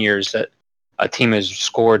 11 years that a team has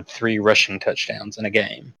scored 3 rushing touchdowns in a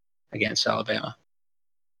game against Alabama.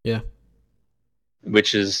 Yeah.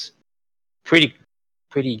 Which is pretty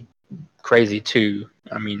crazy too.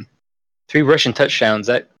 I mean, 3 rushing touchdowns,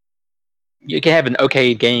 that you can have an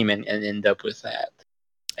okay game and end up with that.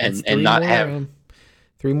 That's And not have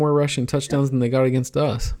 3 more rushing touchdowns than they got against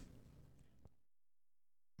us.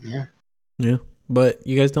 Yeah. Yeah. But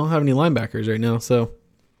you guys don't have any linebackers right now, so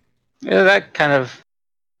Yeah, that kind of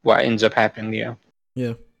what ends up happening, yeah.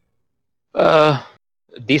 yeah.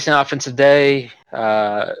 Decent offensive day.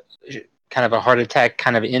 Kind of a heart attack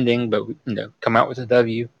kind of ending, but come out with a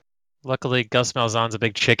W. Luckily, Gus Malzahn's a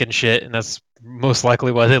big chicken shit, and that's most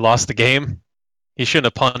likely why they lost the game. He shouldn't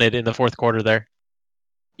have punted in the fourth quarter there.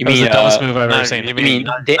 You That was mean the dumbest move I've ever No, seen. you mean mean Dan-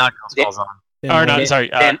 not Dan- Gus Malzahn. Or not, Dan- sorry.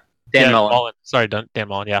 Dan yeah, Mullen? Sorry, Dan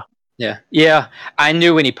Mullen, yeah. Yeah. I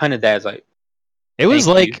knew when he punted that. I was like, It was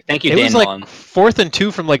Thank like you. Thank you, it Dan was like Mullen. 4th and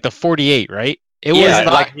 2 from like the 48, right? It yeah, was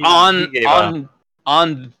not, like he on gave up.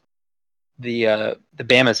 on the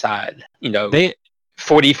Bama side, they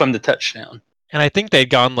 40 from the touchdown. and I think they'd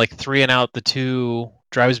gone like 3 and out the 2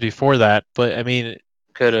 drives before that. But I mean,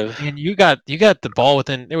 Could have. man, you got the ball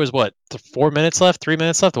within. There was what 4 minutes left, 3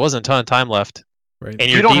 minutes left. There wasn't a ton of time left. Right. And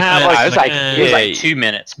You your don't have, defense, It was like eh. it was Yeah, like 2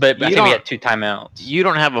 minutes, but I you think we don't- had 2 timeouts. You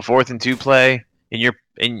don't have a 4th and 2 play in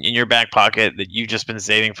your back pocket that you've just been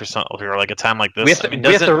saving for like a time like this. with I mean,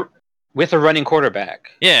 doesn't with a running quarterback.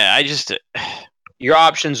 yeah, I just Your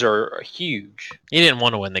options are huge. He didn't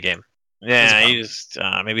want to win the game. Yeah, he just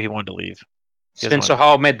maybe he wanted to leave. Spencer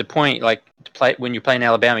Hall made the point, like, to play when you're playing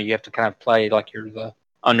Alabama, you have to kind of play like you're the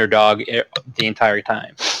underdog the entire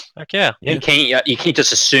time. Heck yeah. You can't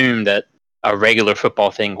just assume that a regular football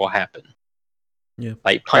thing will happen. Yeah.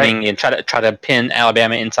 Like punting and try to pin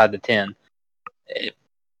Alabama inside the 10.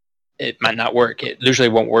 It might not work. It usually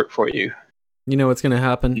won't work for you. You know what's going to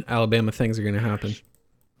happen? Alabama things are going to happen.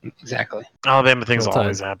 Exactly. Alabama things Roll Tide.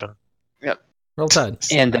 always happen. Yep. Roll Tide.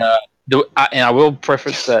 And I will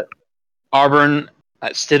preface that Auburn,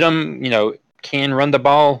 Stidham, can run the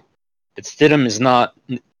ball, but Stidham is not,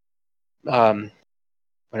 whatever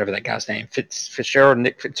that guy's name,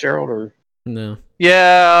 Nick Fitzgerald, or No.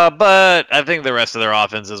 Yeah, but I think the rest of their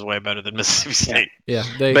offense is way better than Mississippi State. Yeah.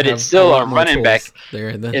 But it's still a running back. There.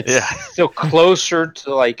 It's still closer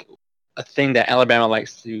to like a thing that Alabama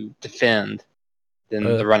likes to defend than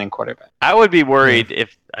the running quarterback. I would be worried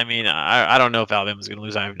if I don't know if Alabama's going to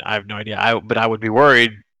lose. I have no idea. But I would be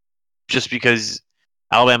worried just because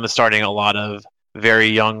Alabama's starting a lot of very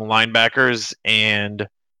young linebackers, and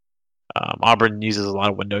Auburn uses a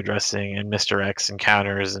lot of window dressing and misdirects and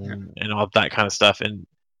counters and all that kind of stuff. And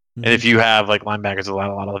if you have like linebackers with a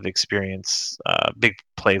lot of experience, big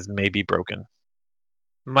plays may be broken.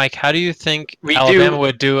 Mike, how do you think Alabama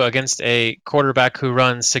would do against a quarterback who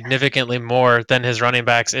runs significantly more than his running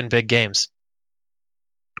backs in big games?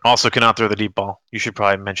 Also cannot throw the deep ball. You should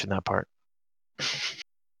probably mention that part.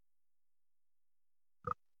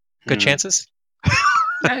 Good chances?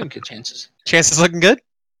 I have good chances. Chances looking good?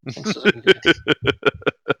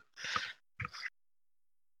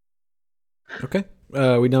 Okay.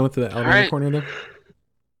 We done with the Alabama corner then?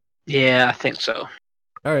 Yeah, I think so.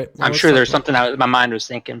 All right. Well, I'm sure there's something my mind was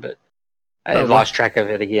thinking, but I lost track of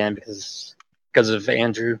it again because of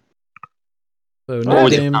Andrew. So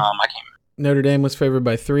Tom? Notre Dame was favored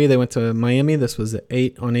by 3. They went to Miami. This was at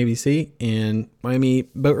 8 on ABC, and Miami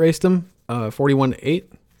boat raced them 41-8.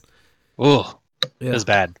 Oh, it was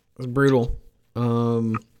bad. It was brutal.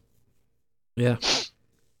 Yeah.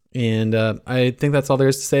 And I think that's all there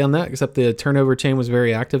is to say on that, except the turnover chain was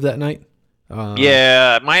very active that night.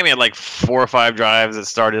 Yeah, Miami had like 4 or 5 drives that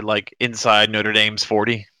started like inside Notre Dame's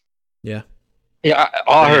 40. Yeah. Yeah,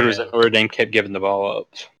 all I heard was that Notre Dame kept giving the ball up.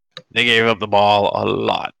 They gave up the ball a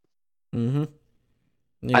lot. Mm-hmm.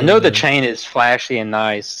 Yeah, I know the chain is flashy and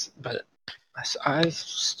nice, but I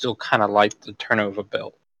still kind of like the turnover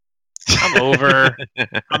belt. I'm over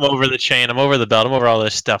the chain. I'm over the belt. I'm over all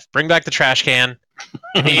this stuff. Bring back the trash can.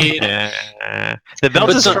 The belt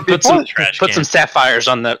is from before the trash can. Put some sapphires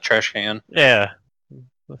on that trash can. Yeah.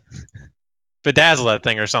 Bedazzle that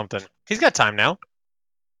thing or something. He's got time now.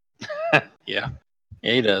 Yeah,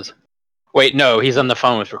 he does. Wait, no, he's on the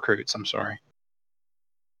phone with recruits. I'm sorry.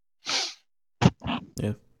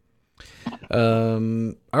 Yeah.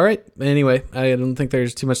 All right. Anyway, I don't think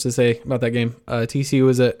there's too much to say about that game. TCU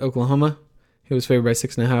was at Oklahoma. He was favored by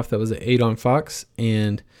 6.5. That was at 8 on Fox,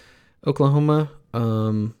 and Oklahoma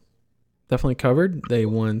definitely covered. They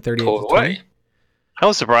won 38-20. I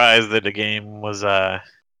was surprised that the game was as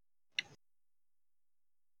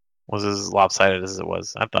lopsided as it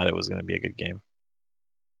was. I thought it was going to be a good game.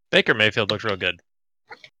 Baker Mayfield looked real good.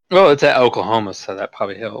 Well, it's at Oklahoma, so that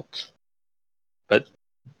probably helps. But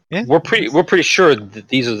yeah, we're pretty sure that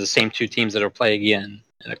these are the same 2 teams that will play again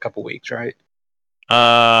in a couple weeks, right?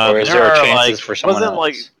 Or is there chances for someone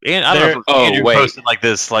else? I don't know if Andrew posted like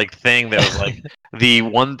this thing that was like the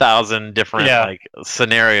 1,000 different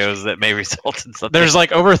scenarios that may result in something. There's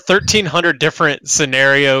like over 1,300 different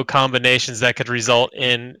scenario combinations that could result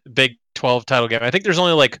in Big 12 title game. I think there's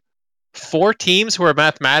only like 4 teams who are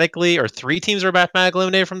mathematically, or 3 teams who are mathematically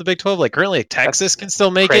eliminated from the Big 12. Like currently, Texas can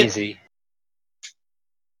still make crazy. it.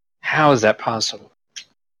 How is that possible?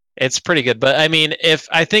 It's pretty good, but I mean,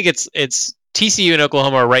 I think it's TCU and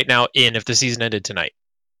Oklahoma are right now in if the season ended tonight.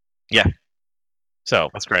 Yeah. So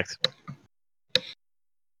that's correct.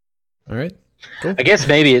 All right. Cool. I guess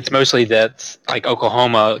maybe it's mostly that like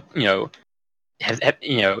Oklahoma, are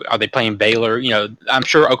they playing Baylor? I'm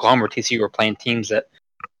sure Oklahoma or TCU are playing teams that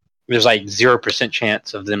there's like 0%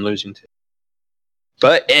 chance of them losing to.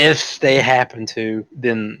 But if they happen to,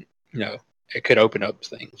 then it could open up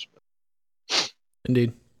things.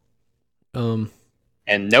 Indeed.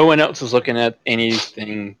 And no one else is looking at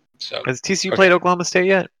anything. So has TCU played Oklahoma State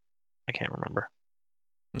yet? I can't remember.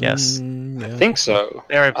 Yes, I think so.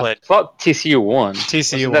 They already played. I thought TCU won.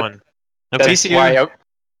 TCU won.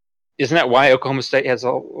 Isn't that why Oklahoma State has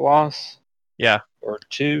a loss? Yeah, or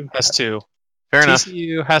 2. That's 2. Fair enough.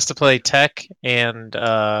 TCU has to play Tech and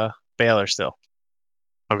Baylor still.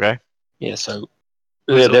 Okay. Yeah, so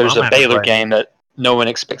there's a Baylor game that no one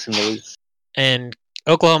expects them to lose. And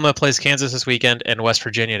Oklahoma plays Kansas this weekend and West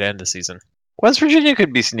Virginia to end the season. West Virginia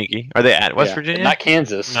could be sneaky. Are they at West Virginia? Not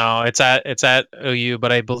Kansas. No, it's at OU,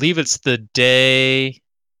 but I believe it's the day.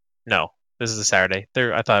 No, this is a Saturday.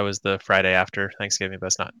 I thought it was the Friday after Thanksgiving, but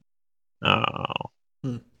it's not. Oh.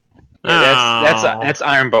 Yeah, that's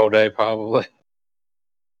Iron Bowl day probably.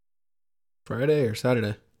 Friday or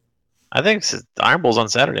Saturday? I think Iron Bowl's on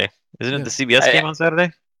Saturday. Isn't it the CBS game on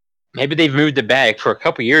Saturday? Maybe they've moved it back. For a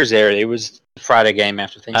couple years there, it was the Friday game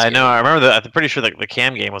after Thanksgiving. I know. I remember that. I'm pretty sure the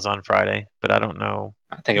Cam game was on Friday, but I don't know.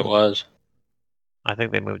 I think it was. I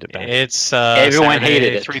think they moved it back. It's everyone Saturday,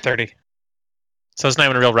 hated it. 3:30. So it's not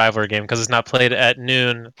even a real rivalry game because it's not played at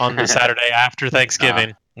noon on the Saturday after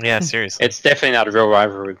Thanksgiving. Yeah, seriously. It's definitely not a real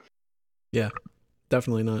rivalry. Yeah,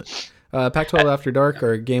 definitely not. Pac-12 after dark.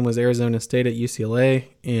 Our game was Arizona State at UCLA,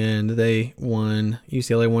 and they won.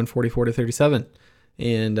 UCLA won 44-37.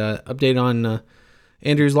 And update on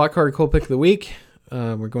Andrew's Lockhart Cold Pick of the Week.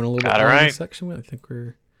 We're going a little bit long in this section. I think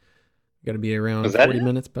we're got to be around 40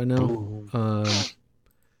 minutes by now.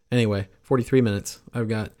 Anyway, 43 minutes I've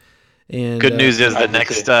got. And good news is the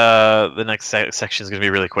next section is going to be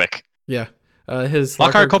really quick. Yeah, his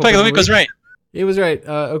Lockhart Cold Pick of the Week was right. He was right.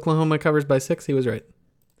 Oklahoma covers by 6. He was right.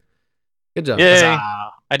 Good job. Yay.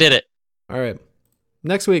 I did it. All right.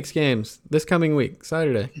 Next week's games. This coming week,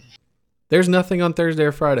 Saturday. There's nothing on Thursday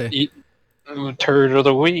or Friday. Turd of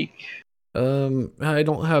the week. I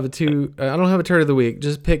don't have a turd of the week.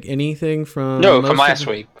 Just pick anything from from last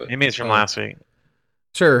week. It means from last week.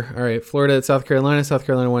 Sure. All right. Florida at South Carolina. South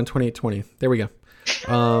Carolina won 28-20. There we go.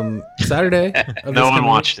 Saturday. No one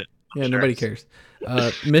watched it. Yeah, nobody cares.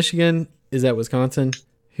 Michigan is at Wisconsin,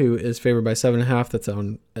 who is favored by 7.5. That's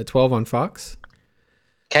on at 12 on Fox.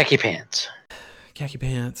 Khaki pants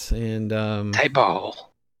And tight ball.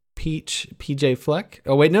 PJ Fleck.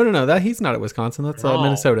 Oh wait, no. That he's not at Wisconsin. That's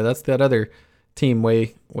Minnesota. That's that other team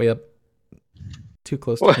way up, too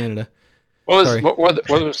close to Canada. What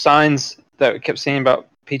were the signs that we kept seeing about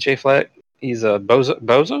PJ Fleck? He's a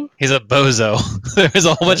bozo. He's a bozo. There's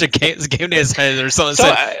a whole bunch of game day signs or something.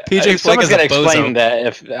 PJ Fleck is a bozo. Explain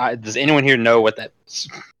that. Does anyone here know what that?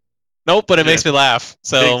 Nope, but it makes me laugh.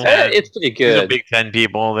 So it's pretty good. These are Big Ten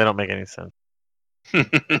people. They don't make any sense.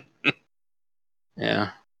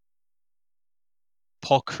 Yeah.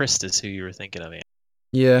 Paul Christ is who you were thinking of, Ian.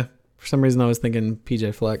 Yeah, for some reason I was thinking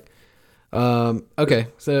PJ Fleck. Okay,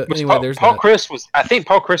 so anyway, there's Paul Christ was. I think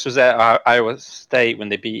Paul Christ was at Iowa State when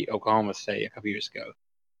they beat Oklahoma State a couple years ago,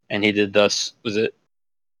 and he did this. Was it?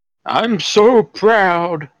 I'm so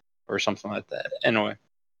proud, or something like that. Anyway,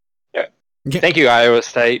 yeah. Thank you, Iowa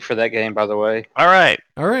State, for that game. By the way. All right,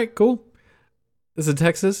 cool. This is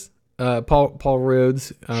Texas. Paul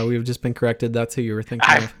Rhodes. We've just been corrected. That's who you were thinking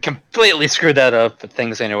of. I completely screwed that up. But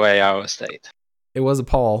things anyway. Iowa State. It was a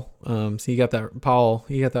Paul. So you got that Paul.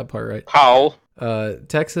 You got that part right. Paul.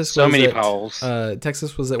 Texas. So many Pauls.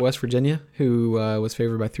 Texas was at West Virginia, who was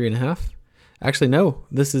favored by 3.5. Actually, no.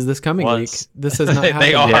 This is this coming week. This has not happened.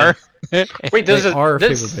 They are. Wait, they are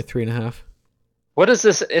favored by 3.5. What is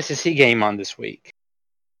this SEC game on this week?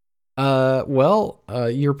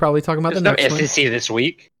 You're probably talking about There's the next no SEC this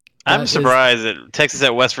week. I'm surprised that Texas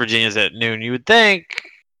at West Virginia is at noon. You would think,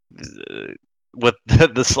 with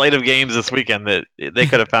the slate of games this weekend, that they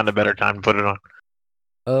could have found a better time to put it on.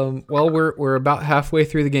 Well, we're about halfway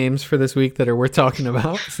through the games for this week that are worth talking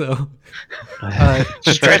about. So,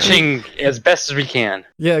 stretching as best as we can.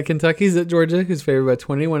 Yeah, Kentucky's at Georgia, who's favored by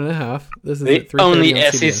 21.5. This is the at 3:30 only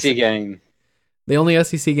on SEC CBS. game. The only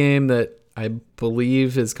SEC game that I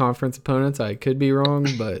believe is conference opponents. I could be wrong,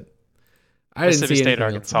 but I didn't see State, anything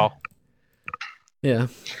Arkansas. else. Yeah,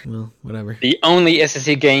 well, whatever. The only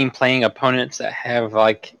SEC game playing opponents that have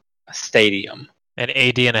like a stadium An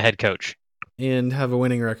AD and a head coach. And have a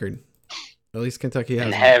winning record. At least Kentucky has.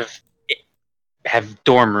 And have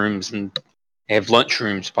dorm rooms and have lunch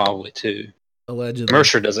rooms probably too. Allegedly.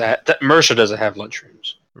 Mercer doesn't have lunch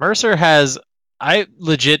rooms. Mercer has. I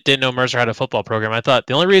legit didn't know Mercer had a football program. I thought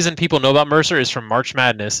the only reason people know about Mercer is from March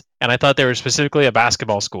Madness, and I thought they were specifically a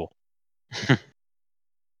basketball school. I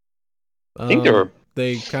think they were.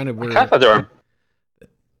 They kind of were. I thought they were.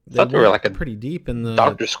 They were like a pretty deep in the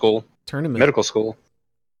doctor school, tournament, medical school.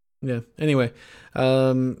 Yeah. Anyway,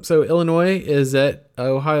 so Illinois is at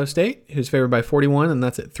Ohio State, who's favored by 41, and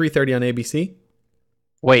that's at 3:30 on ABC.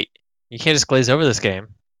 Wait, you can't just glaze over this game.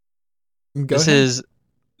 This is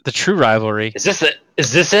the true rivalry. Is this it?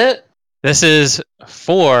 Is this it? This is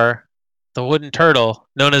for the wooden turtle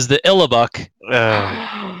known as the Illabuck,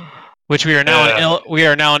 which we are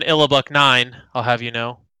now in Illabuck 9. I'll have you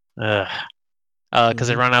know, because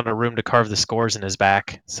they run out of room to carve the scores in his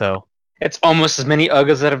back. So It's almost as many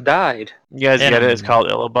Uggas that have died. You guys Yeah. get it? It's called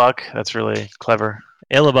Illabuck. That's really clever.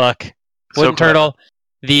 Illabuck, So wooden clever. turtle.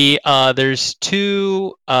 There's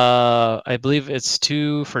two, I believe it's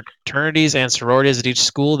two fraternities and sororities at each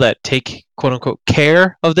school that take quote unquote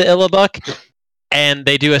care of the Illabuck, and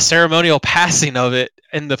they do a ceremonial passing of it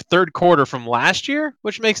in the third quarter from last year,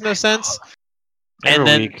 which makes no sense. Every And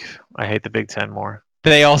then week, I hate the Big Ten more.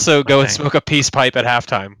 they also go and Okay. smoke a peace pipe at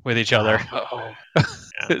halftime with each other. Oh,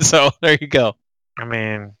 So there you go. I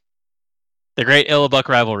mean, The great Illabuck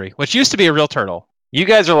rivalry, which used to be a real turtle. you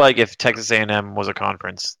guys are like if Texas A&M was a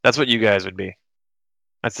conference. That's what you guys would be.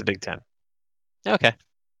 That's the Big Ten. Okay,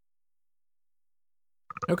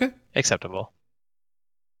 Okay. acceptable.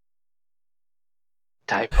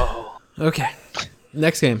 typo. Okay.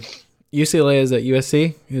 Next game. UCLA is at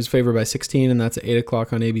USC. Who's favored by 16, and that's at 8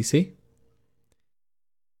 o'clock on ABC.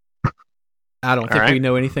 I don't think we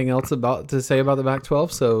know anything else to say about the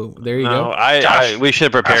Pac-12, so there you No, go. we should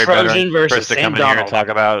have prepared better Trojan for us versus to Sam come in here and Donald. talk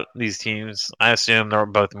about these teams. I assume they're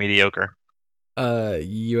both mediocre.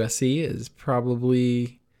 USC is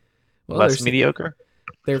probably Less they're mediocre?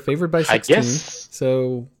 They're favored by I 16, guess-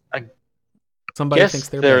 so I somebody Guess thinks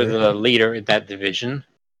they're they're better. the leader in that division.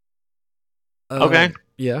 Okay.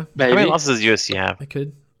 Yeah, Maybe. How many losses does USC have? I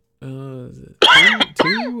could. Is it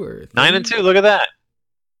two or 9-2. Look at that.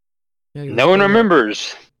 Yeah, I guess No one so.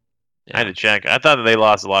 remembers. I had to check. I thought that they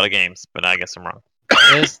lost a lot of games, but I guess I'm wrong.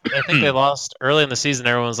 I think they lost early in the season.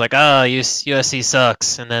 Everyone was like, "Oh, USC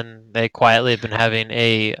sucks," and then they quietly have been having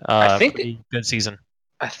a I think pretty good season.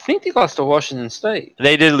 I think they lost to Washington State.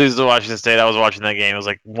 They did lose to Washington State. I was watching that game. It was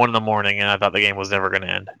like 1 in the morning, and I thought the game was never going to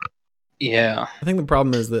end. Yeah. I think the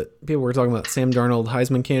problem is that people were talking about Sam Darnold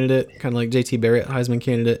Heisman candidate, kind of like JT Barrett Heisman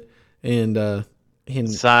candidate, and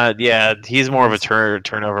So, yeah, he's more of a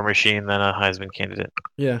turnover machine than a Heisman candidate.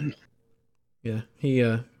 yeah, he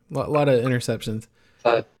lot of interceptions.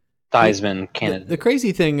 Theismann The candidate.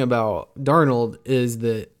 crazy thing about Darnold is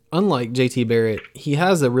that unlike JT Barrett, he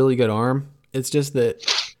has a really good arm. It's just that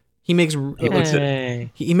he makes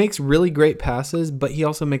he makes really great passes, but he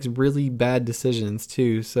also makes really bad decisions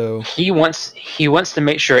too. So He wants to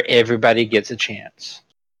make sure everybody gets a chance.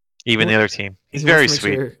 Even the Well, other team. He's he very wants to sweet.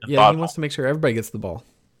 make and sure, he thoughtful. wants to make sure everybody gets the ball,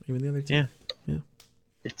 even the other team.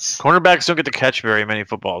 It's Cornerbacks don't get to catch very many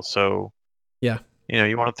footballs, so Yeah.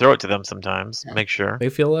 you want to throw it to them sometimes. Yeah. Make sure They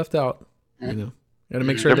feel left out. Yeah. Got to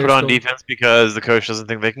make sure they're put on still- defense because the coach doesn't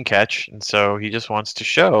think they can catch, and so he just wants to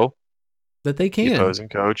show that they the can. opposing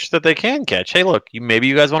coach that they can catch. Hey, look, maybe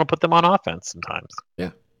you guys want to put them on offense sometimes.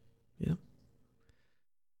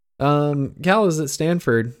 Cal is at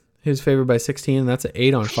Stanford, who's favored by 16, and that's at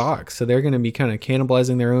 8 on Fox. So they're going to be kind of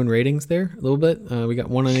cannibalizing their own ratings there a little bit. We got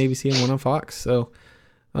one on ABC and one on Fox. So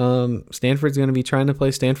Stanford's going to be trying to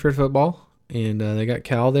play Stanford football, and they got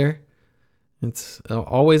Cal there. It's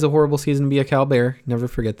always a horrible season to be a Cal Bear. Never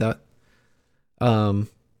forget that.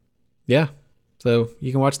 Yeah. So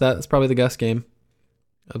you can watch that. It's probably the Gus game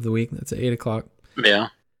of the week. That's at 8 o'clock. yeah.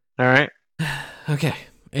 All right. Okay.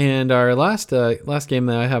 And our last game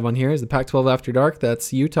that I have on here is the Pac-12 After Dark.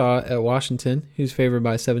 That's Utah at Washington, who's favored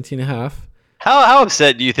by 17.5. How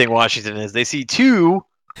upset do you think Washington is? They see two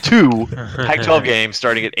Pac-12 games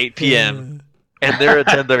starting at 8 p.m. and they're at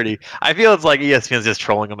 10:30. I feel it's like ESPN's just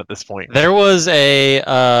trolling them at this point. There was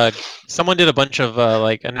someone did a bunch of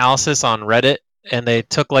analysis on Reddit, and they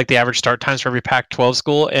took like the average start times for every Pac-12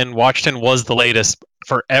 school, and Washington was the latest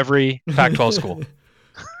for every Pac-12 school.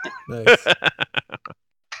 Nice.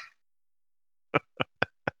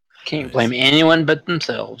 Can't blame anyone but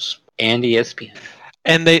themselves and ESPN.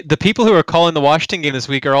 And the people who are calling the Washington game this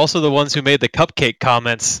week are also the ones who made the cupcake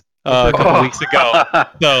comments a couple weeks ago.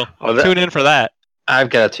 So tune in for that. I've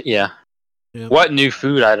got to, yeah. Yeah. What new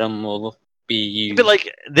food item will be used? But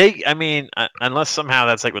like unless somehow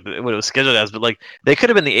that's like what it was scheduled as, but like they could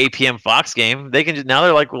have been the 8 p.m. Fox game. They can just, now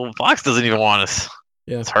they're like, well, Fox doesn't even want us.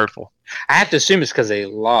 Yeah. It's hurtful. I have to assume it's because they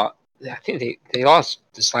lost. I think they lost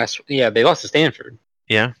this last. Yeah, they lost to Stanford.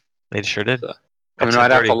 Yeah, they sure did. I mean,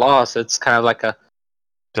 right after the loss, it's kind of like a.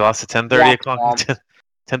 They lost at 10:30 o'clock.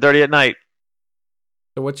 10:30 at night.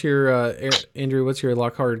 So what's your Andrew? What's your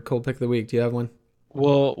lock hard cold pick of the week? Do you have one?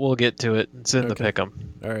 We'll get to it. It's in the Okay. pick'em.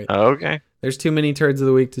 All right. Okay. There's too many turds of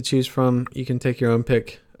the week to choose from. You can take your own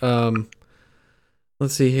pick.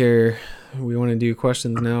 Let's see here. We want to do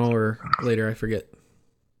questions now or later? I forget.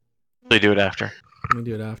 They do it after. Let me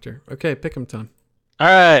do it after. Okay, pick 'em time. All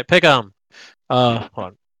right, pick'em. Hold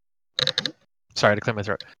on. Sorry to clear my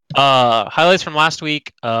throat. Highlights from last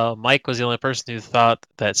week. Mike was the only person who thought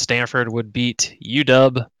that Stanford would beat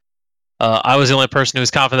UW. I was the only person who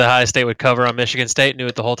was confident that Ohio State would cover on Michigan State. Knew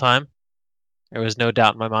it the whole time. There was no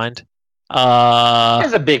doubt in my mind.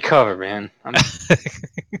 That's a big cover, man.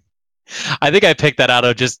 I think I picked that out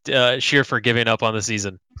of just sheer for giving up on the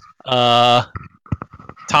season.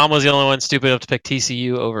 Tom was the only one stupid enough to pick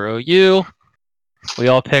TCU over OU. We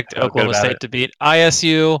all picked Oklahoma State to beat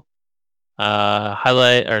ISU.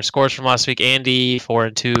 Highlight or scores from last week: Andy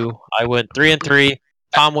 4-2. I went 3-3.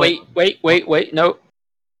 Tom went. Wait. No,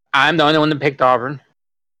 I'm the only one that picked Auburn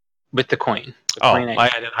with the coin. I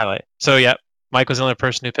didn't highlight. So yeah, Mike was the only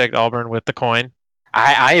person who picked Auburn with the coin.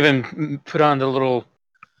 I even put on the little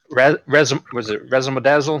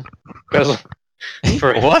Razamadazzle?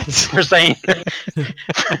 For what? For saying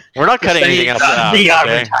we're not cutting anything else out. The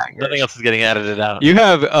Okay? Nothing else is getting edited out. You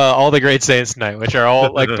have all the great Saints tonight, which are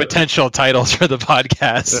all like potential titles for the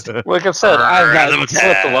podcast. Like I said,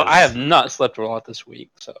 I have not slept a lot this week.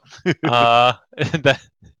 So the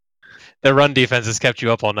run defense has kept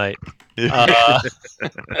you up all night.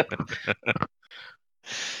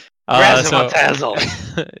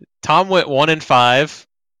 Razamadazzle. Tom went 1-5.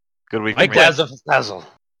 Good week. Razamadazzle.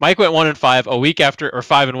 Mike went 1-5 a week after, or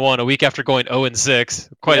 5-1 a week after going 0-6.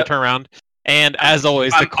 Quite a turnaround. And as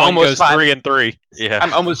always, the coin goes 3-3. Yeah,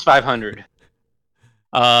 I'm almost 500.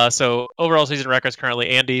 So overall season records currently: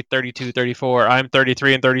 Andy 32-34, I'm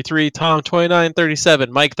 33-33, Tom 29-37,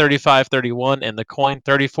 Mike 35-31, and the coin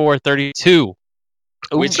 34-32.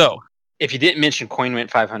 So if you didn't mention coin went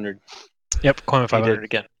 500. Yep, coin went 500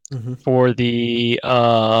 again. Mm-hmm. For the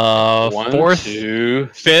fourth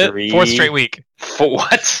straight week. For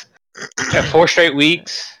what? 4 straight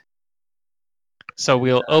weeks. So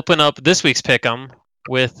we'll open up this week's pick'em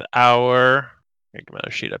with our. Get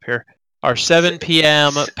another sheet up here. Our 7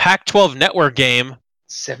 p.m. Pac-12 Network game.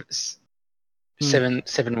 7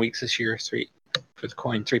 weeks this year. 3 for the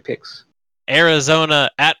coin. 3 picks. Arizona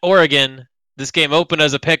at Oregon. This game opened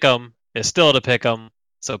as a pick'em. It's still a pick'em.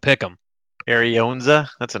 So pick'em. Arionza?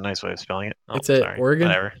 That's a nice way of spelling it. It's at Oregon?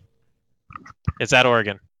 Whatever. It's at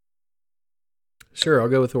Oregon. Sure, I'll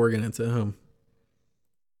go with Oregon. It's at home.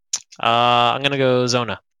 I'm going to go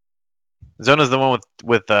Zona. Zona's the one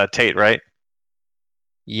with Tate, right?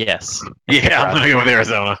 Yes. Yeah, I'm going to go with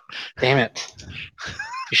Arizona. Damn it.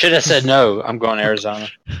 You should have said no. I'm going Arizona.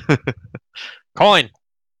 Coin.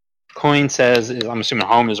 Coin says, I'm assuming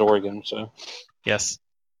home is Oregon, so. Yes.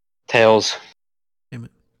 Tails. Damn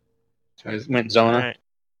it. So I went Zona. All right.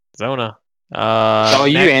 Zona.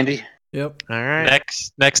 You, Andy. Yep. All right.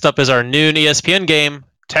 Next up is our noon ESPN game.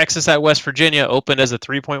 Texas at West Virginia opened as a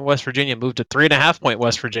 3-point West Virginia, moved to 3.5-point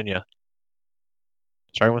West Virginia.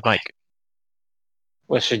 Starting with Mike.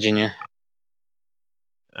 West Virginia.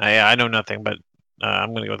 I know nothing, but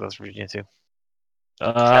I'm going to go with West Virginia too.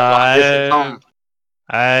 I'm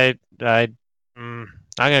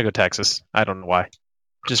gonna go Texas. I don't know why.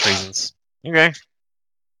 Just reasons. Okay.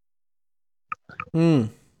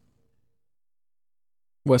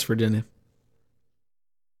 West Virginia.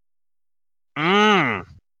 Hello?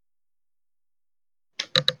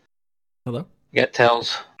 You got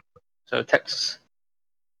tails. So Texas.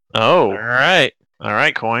 Oh. All right. All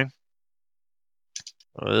right, coin.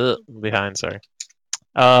 Behind, sorry.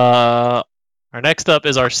 Our next up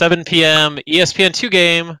is our 7 p.m. ESPN2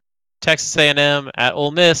 game. Texas A&M at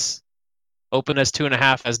Ole Miss. Open as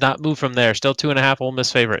 2.5. Has not moved from there. Still 2.5. Ole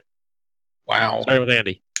Miss favorite. Wow. Starting with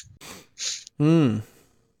Andy.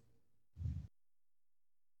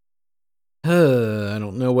 I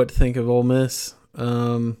don't know what to think of Ole Miss.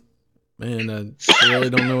 Man, I really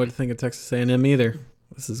don't know what to think of Texas A&M either.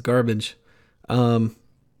 This is garbage. Man.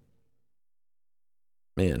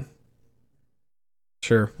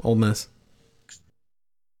 Sure, Ole Miss.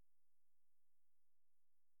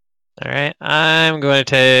 All right. I'm going to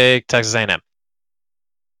take Texas A&M.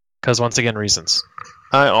 Because once again, reasons.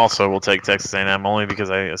 I also will take Texas A&M only because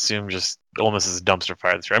I assume just Ole Miss is a dumpster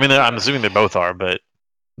fire this year. I mean, I'm assuming they both are, but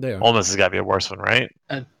they are. Ole Miss has got to be a worse one, right?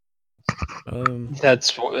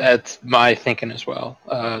 That's my thinking as well.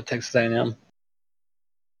 Texas A&M.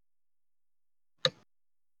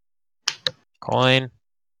 Coin.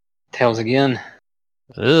 Tails again.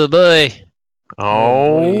 Oh boy.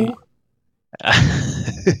 Oh.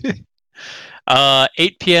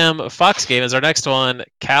 8 p.m. Fox game is our next one.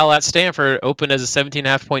 Cal at Stanford opened as a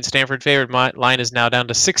 17.5-point Stanford favorite. My line is now down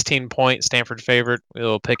to 16-point Stanford favorite.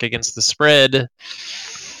 We'll pick against the spread.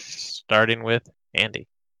 Starting with Andy.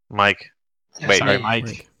 Mike.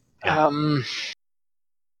 Mike. Yeah.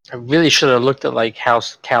 I really should have looked at like how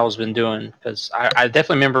Cal's been doing, because I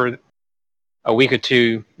definitely remember a week or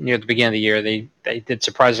two near the beginning of the year they did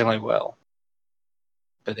surprisingly well,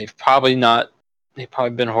 but they've probably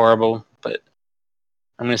been horrible. But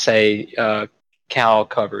I'm going to say Cal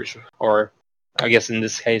covers, or I guess in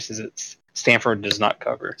this case it's Stanford does not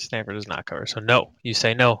cover. Stanford does not cover. So no, you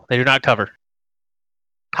say no. They do not cover.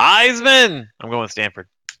 Heisman. I'm going with Stanford.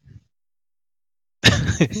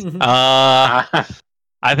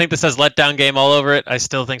 I think this has letdown game all over it. I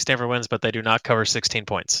still think Stanford wins, but they do not cover 16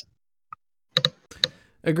 points.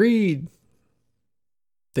 Agreed.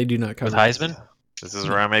 They do not cover. With Heisman? This is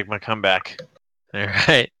where I make my comeback. All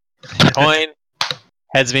right. Coin.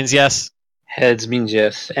 Heads means yes. Heads means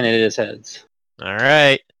yes, and it is heads. All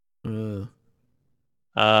right.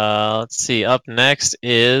 Uh, Let's see. Up next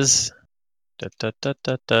is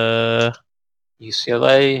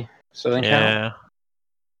UCLA, Southern Cal.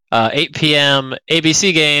 8 p.m.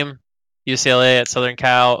 ABC game. UCLA at Southern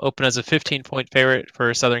Cal. Open as a 15-point favorite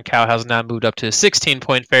for Southern Cal. Has now moved up to a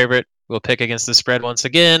 16-point favorite. We'll pick against the spread once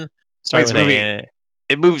again. Start with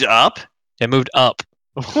It moved up? It moved up.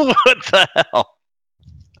 What the hell?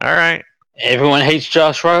 All right. Everyone hates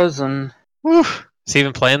Josh Rosen. Is he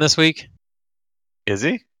even playing this week? Is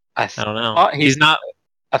he? I don't know. He's not.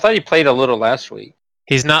 I thought he played a little last week.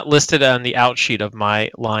 He's not listed on the out sheet of my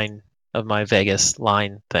line of my Vegas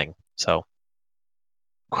line thing. So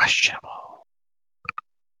questionable.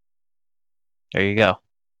 There you go.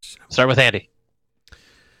 Start with Andy.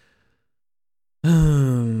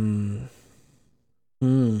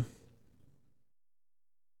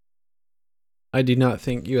 I do not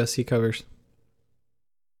think USC covers.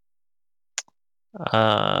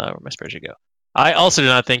 Where my spreadsheet go? I also do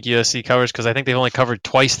not think USC covers because I think they've only covered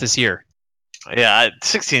twice this year. Yeah,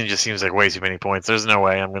 16 just seems like way too many points. There's no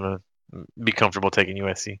way I'm going to be comfortable taking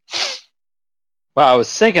USC. Well, I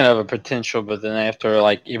was thinking of a potential, but then after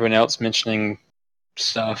everyone else mentioning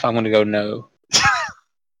stuff, I'm going to go no.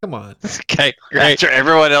 Come on. Okay, great. After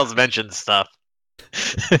everyone else mentioned stuff.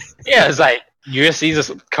 Yeah, it's like USC's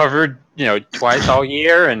just covered, twice all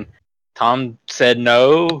year, and Tom said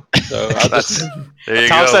no. So I'll just. There you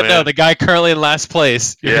Tom go, said man. no. The guy currently in last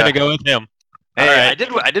place. You're gonna go with him. Hey, all right.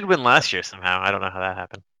 I did win last year somehow. I don't know how that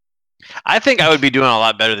happened. I think I would be doing a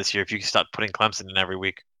lot better this year if you could stop putting Clemson in every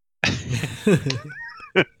week. Yeah,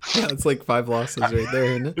 it's like 5 losses right there,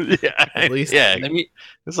 isn't it? Yeah, At least. yeah. Let me,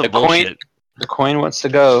 This is bullshit. the coin wants to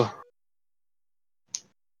go.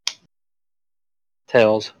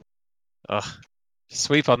 Tails. Ugh.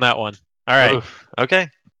 Sweep on that one. All right. Oof. Okay.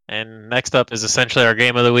 And next up is essentially our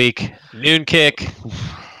game of the week. Noon kick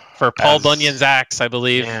for Paul Bunyan's Axe, I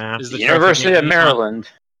believe. Yeah. Is the University trophy of game. Maryland.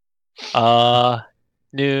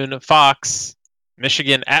 Noon Fox.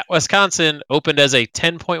 Michigan at Wisconsin opened as a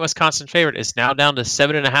 10-point Wisconsin favorite. Is now down to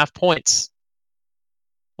 7.5 points.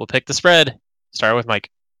 We'll pick the spread. Start with Mike.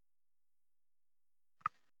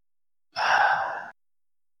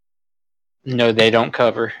 No, they don't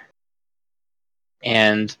cover.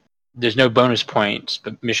 And there's no bonus points,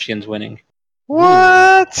 but Michigan's winning.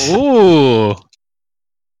 What? Ooh.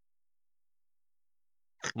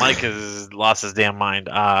 Mike has lost his damn mind.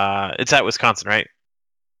 It's at Wisconsin, right?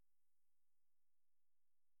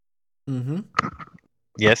 Mm-hmm.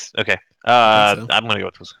 Yes. Okay. I think so. I'm gonna go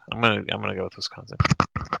with I'm gonna go with Wisconsin.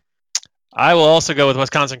 I will also go with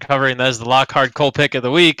Wisconsin covering. That is the Lockhart Cole pick of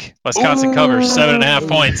the week. Wisconsin covers 7.5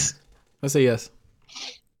 points. I say yes.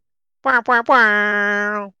 That's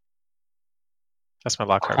my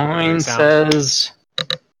Lockhart. Coin sound. says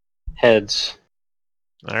heads.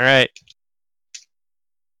 All right.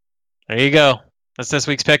 There you go. That's this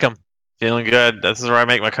week's pick'em. Feeling good. This is where I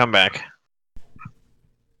make my comeback.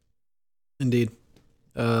 Indeed.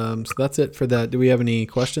 So that's it for that. Do we have any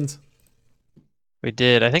questions? We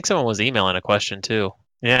did. I think someone was emailing a question too.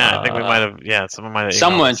 Yeah, I think we might have. Yeah, someone might have.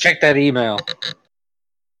 Someone check that email.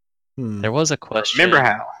 There was a question. Remember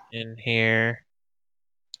how? In here.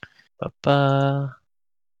 I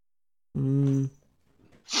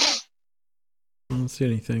don't see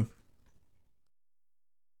anything.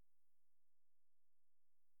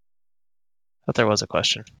 Thought there was a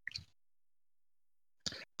question.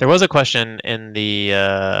 There was a question in the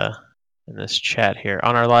in this chat here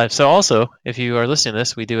on our live. So also, if you are listening to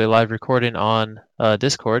this, we do a live recording on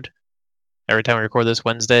Discord. Every time we record this,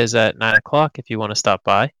 Wednesdays at 9 o'clock. If you want to stop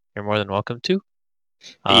by, you're more than welcome to.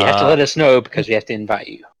 You have to let us know because we have to invite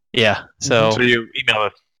you. Yeah. So you email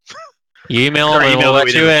it. You email Or them and email we'll that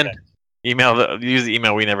let we you never in. check. Use the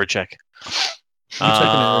email we never check. I'm checking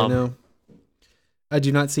it right now. I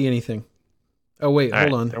do not see anything. Oh wait,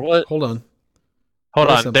 hold on. Hold on. Hold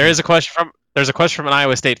on. There's a question from an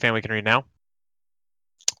Iowa State fan we can read now.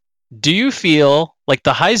 Do you feel like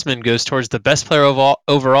the Heisman goes towards the best player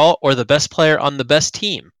overall or the best player on the best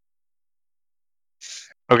team?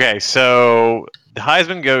 Okay, so the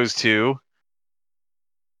Heisman goes to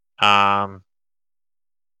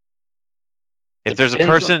If there's a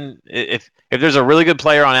Depends person, if there's a really good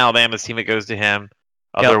player on Alabama's team, it goes to him.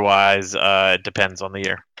 Otherwise, it depends on the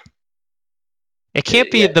year. It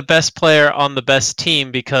can't be the best player on the best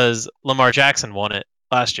team because Lamar Jackson won it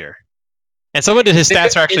last year. And someone did his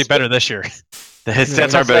stats are actually better this year. His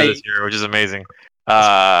stats are better this year, which is amazing.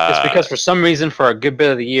 It's because for some reason, for a good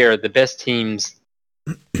bit of the year, the best teams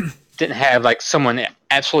didn't have like someone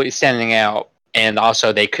absolutely standing out, and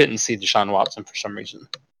also they couldn't see Deshaun Watson for some reason.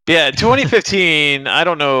 Yeah, 2015. I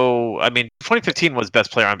don't know. I mean, 2015 was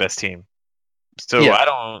best player on best team. So Yeah. I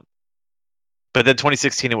don't. But then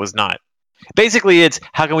 2016, it was not. Basically, it's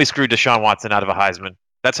how can we screw Deshaun Watson out of a Heisman?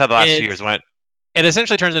 That's how the last 2 years went. It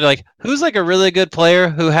essentially turns into like, who's like a really good player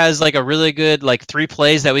who has like a really good like 3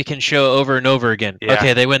 plays that we can show over and over again. Yeah.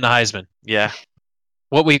 Okay, they win the Heisman. Yeah.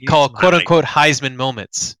 What we call quote unquote Heisman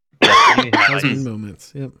moments. Heisman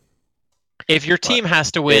moments. Yep. If your team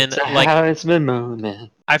has to win, It's a like Heisman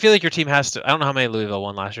moment. I feel like your team has to. I don't know how many Louisville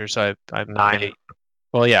won last year, so I 9.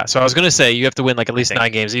 Well, yeah. So I was gonna say you have to win like at least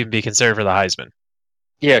 9 games, even be considered for the Heisman.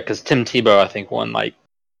 Yeah, because Tim Tebow, I think, won like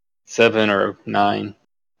 7 or 9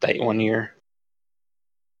 that 1 year.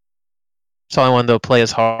 So I wanted to play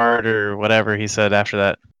as hard or whatever he said after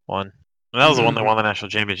that one. And that was the one that won the national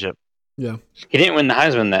championship. Yeah. He didn't win the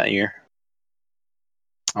Heisman that year.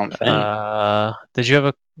 I don't think. Did you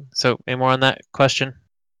have any more on that question?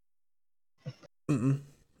 Mm-mm.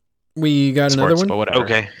 We got another one. But whatever.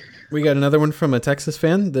 Okay. We got another one from a Texas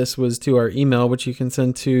fan. This was to our email, which you can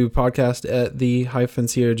send to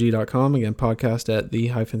podcast@the-cog.com. Again,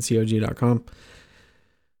 podcast@the-cog.com.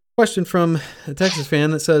 Question from a Texas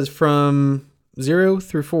fan that says, from 0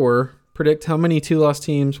 through 4, predict how many 2-loss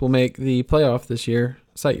teams will make the playoff this year.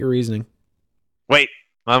 Cite your reasoning. Wait.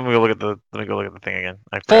 Let me go look at the thing again.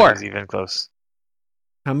 I 4. was even close.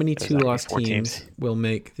 How many There's not gonna be 2-loss 4 teams will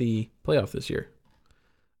make the playoff this year?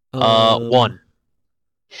 1. 1.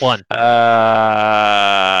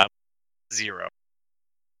 0.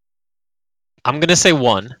 I'm gonna say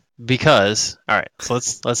 1 because all right. So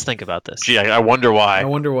let's think about this. Gee, I wonder why. I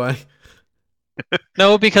wonder why.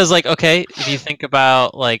 No, because like okay, if you think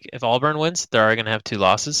about like if Auburn wins, they're already gonna have 2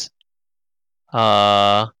 losses.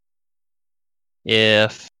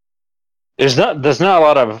 If There's not a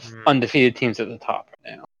lot of undefeated teams at the top right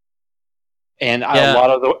now, and Yeah.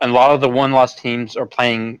 a lot of the 1-loss teams are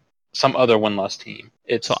playing some other 1-loss team.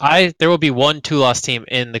 there will be 1 2-loss team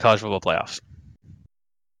in the college football playoffs.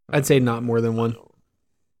 I'd say not more than 1.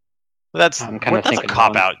 That's I'm kinda that's a thinking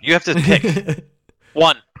cop 1. out. You have to pick.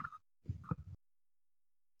 1.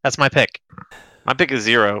 That's my pick. My pick is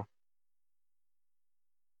 0.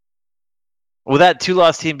 Will that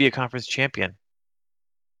 2-loss team be a conference champion?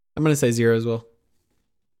 I'm going to say 0 as well.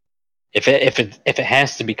 If it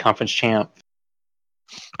has to be conference champ,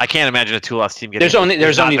 I can't imagine a 2-loss team getting. there's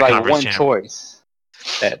not only the like conference one champ. choice.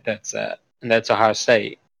 That's that, and that's Ohio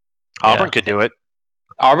State. Auburn Yeah. could do it.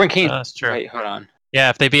 Auburn can't. That's true. Wait, hold on. Yeah,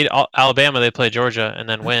 if they beat Alabama, they play Georgia and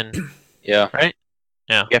then win. Yeah. Right?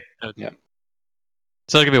 Yeah. Yep. Yep.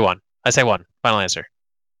 So it could be 1. I say 1. Final answer.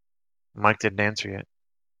 Mike didn't answer yet.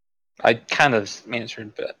 I kind of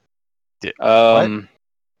answered, but What?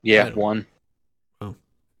 yeah, I- 1.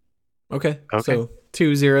 Okay. Okay. So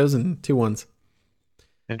 2 zeros and 2 ones.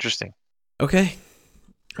 Interesting. Okay.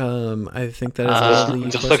 I think that is all the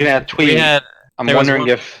Just questions. looking at a tweet. I'm there was wondering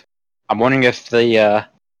one- if the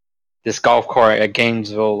this golf cart at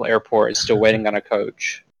Gainesville Airport is still waiting on a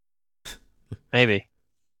coach. Maybe.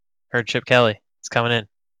 Heard Chip Kelly. He's coming in.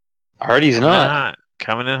 I heard he's not.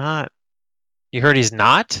 Coming in hot. You heard he's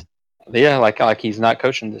not? Yeah, like he's not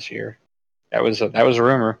coaching this year. That was a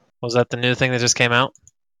rumor. Was that the new thing that just came out?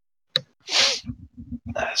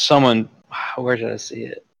 Someone, where did I see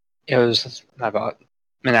it? It was about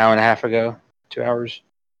an hour and a half ago, 2 hours.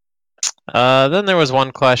 Then there was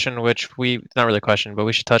one question which not really a question, but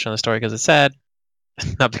we should touch on the story because it's sad.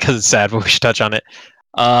 Not because it's sad, but we should touch on it.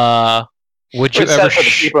 Would you It's ever sad for the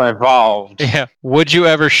people involved? Yeah. Would you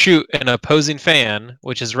ever shoot an opposing fan,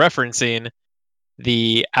 which is referencing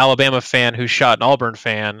the Alabama fan who shot an Auburn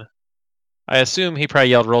fan? I assume he probably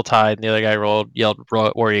yelled "Roll Tide," and the other guy yelled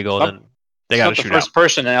 "War Eagle," and then they got to the shoot first out.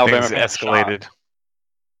 person in Alabama Things fan escalated.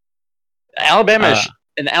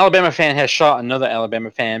 An Alabama fan has shot another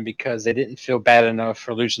Alabama fan because they didn't feel bad enough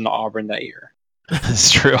for losing to Auburn that year.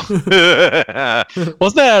 That's true. Wasn't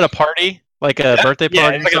that at a party, like a birthday party? Yeah,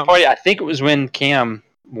 or it's like a something? party. I think it was when Cam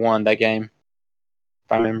won that game,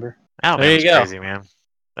 if I remember. Alabama's There you go. crazy, man.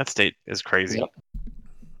 That state is crazy. Yep.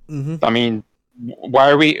 Mm-hmm. I mean,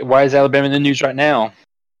 why is Alabama in the news right now?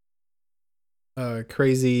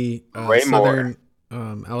 Crazy Way Southern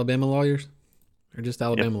Alabama lawyers? Or just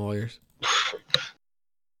Alabama lawyers?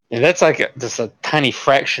 And that's like just a tiny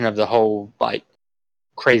fraction of the whole like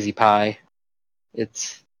crazy pie.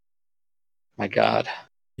 It's my God.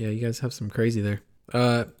 Yeah, you guys have some crazy there.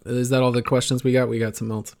 Is that all the questions we got? We got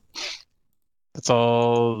some else. That's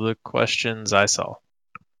all the questions I saw.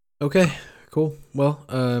 Okay, cool. Well,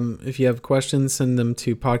 if you have questions, send them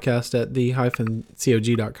to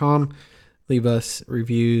podcast@the-cog.com. Leave us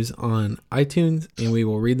reviews on iTunes, and we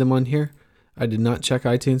will read them on here. I did not check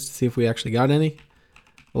iTunes to see if we actually got any.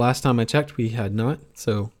 Last time I checked, we had not.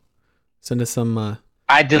 So send us some...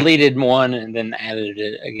 I deleted one and then added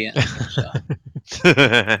it again. So.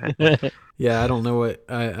 Yeah, I don't know what...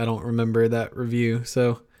 I don't remember that review.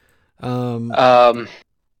 So, yeah,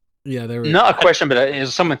 there were... Not a question, but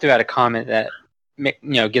someone threw out a comment that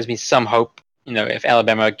gives me some hope. If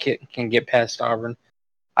Alabama can get past Auburn.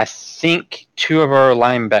 I think 2 of our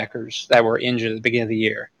linebackers that were injured at the beginning of the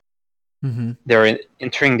year, they're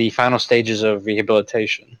entering the final stages of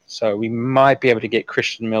rehabilitation. So we might be able to get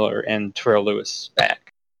Christian Miller and Terrell Lewis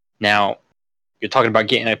back. Now, you're talking about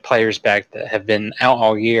getting players back that have been out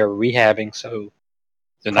all year rehabbing, so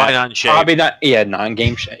they're Probably not in shape. Probably not, not in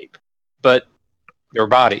game shape. But their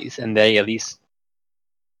bodies, and they at least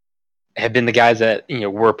have been the guys that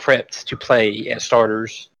were prepped to play as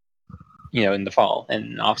starters, in the fall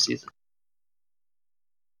and off season.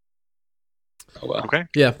 Oh well. Okay.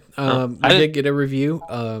 Yeah, I did get a review,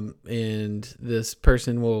 and this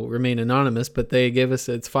person will remain anonymous, but they gave us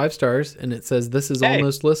it's 5 stars, and it says this is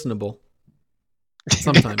almost listenable.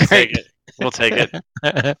 Sometimes We'll take it.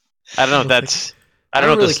 I don't know if that's. I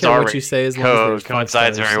don't know really if the care star what you say as long as there's 5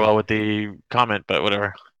 coincides stars. very well with the comment, but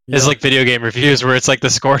whatever. It's like video game reviews where it's like the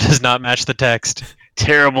score does not match the text.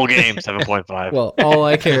 Terrible game, 7.5. Well, all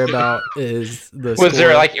I care about is the Was score.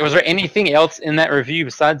 was there anything else in that review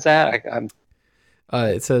besides that?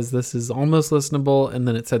 It says this is almost listenable, and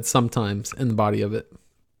then it said sometimes in the body of it.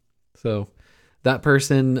 So that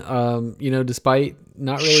person, despite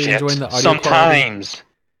not really enjoying the audio quality,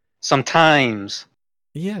 sometimes.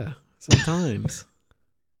 Yeah, sometimes.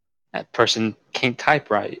 That person can't type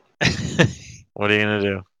right. What are you gonna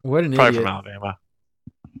do? What an Probably idiot. from Alabama.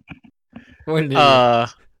 What an idiot.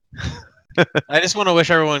 I just want to wish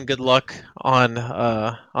everyone good luck on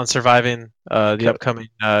surviving the upcoming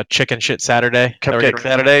Chicken Shit Saturday. Cupcake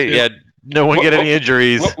Saturday? Yeah, no one get any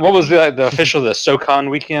injuries. What was the official, the SoCon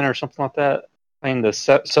weekend or something like that? Playing the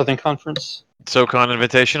Southern Conference? SoCon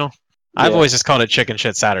Invitational? I've always just called it Chicken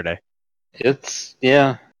Shit Saturday.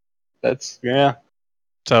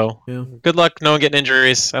 So, good luck. No one getting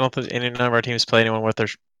injuries. I don't think none of our teams play anyone worth their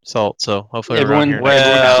salt, so hopefully everyone.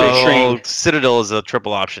 Well, Citadel is a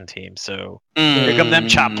triple option team, so here come them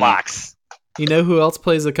chop blocks. You know who else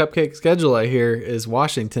plays the cupcake schedule, I hear, is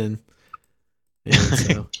Washington. Yeah,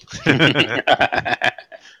 so.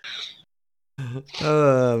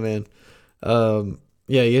 Oh, man.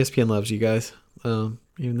 Yeah, ESPN loves you guys, even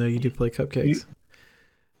though you do play cupcakes.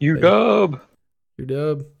 You're dub.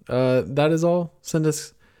 That is all. Send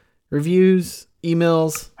us reviews,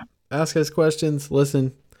 emails, ask us questions,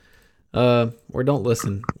 listen, or don't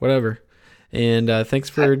listen, whatever. And thanks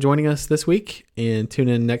for joining us this week, and tune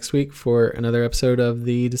in next week for another episode of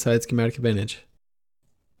the Decide Schematic Advantage.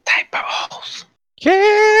 Type balls.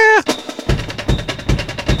 Yeah!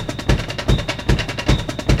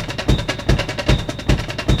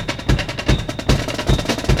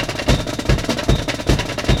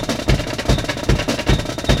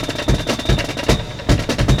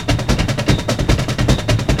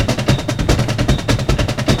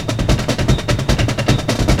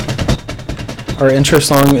 Our intro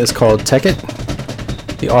song is called Tech It.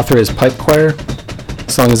 The author is Pipe Choir.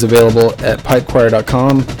 The song is available at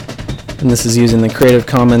pipechoir.com, and this is using the Creative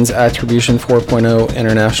Commons Attribution 4.0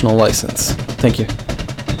 International License. Thank you.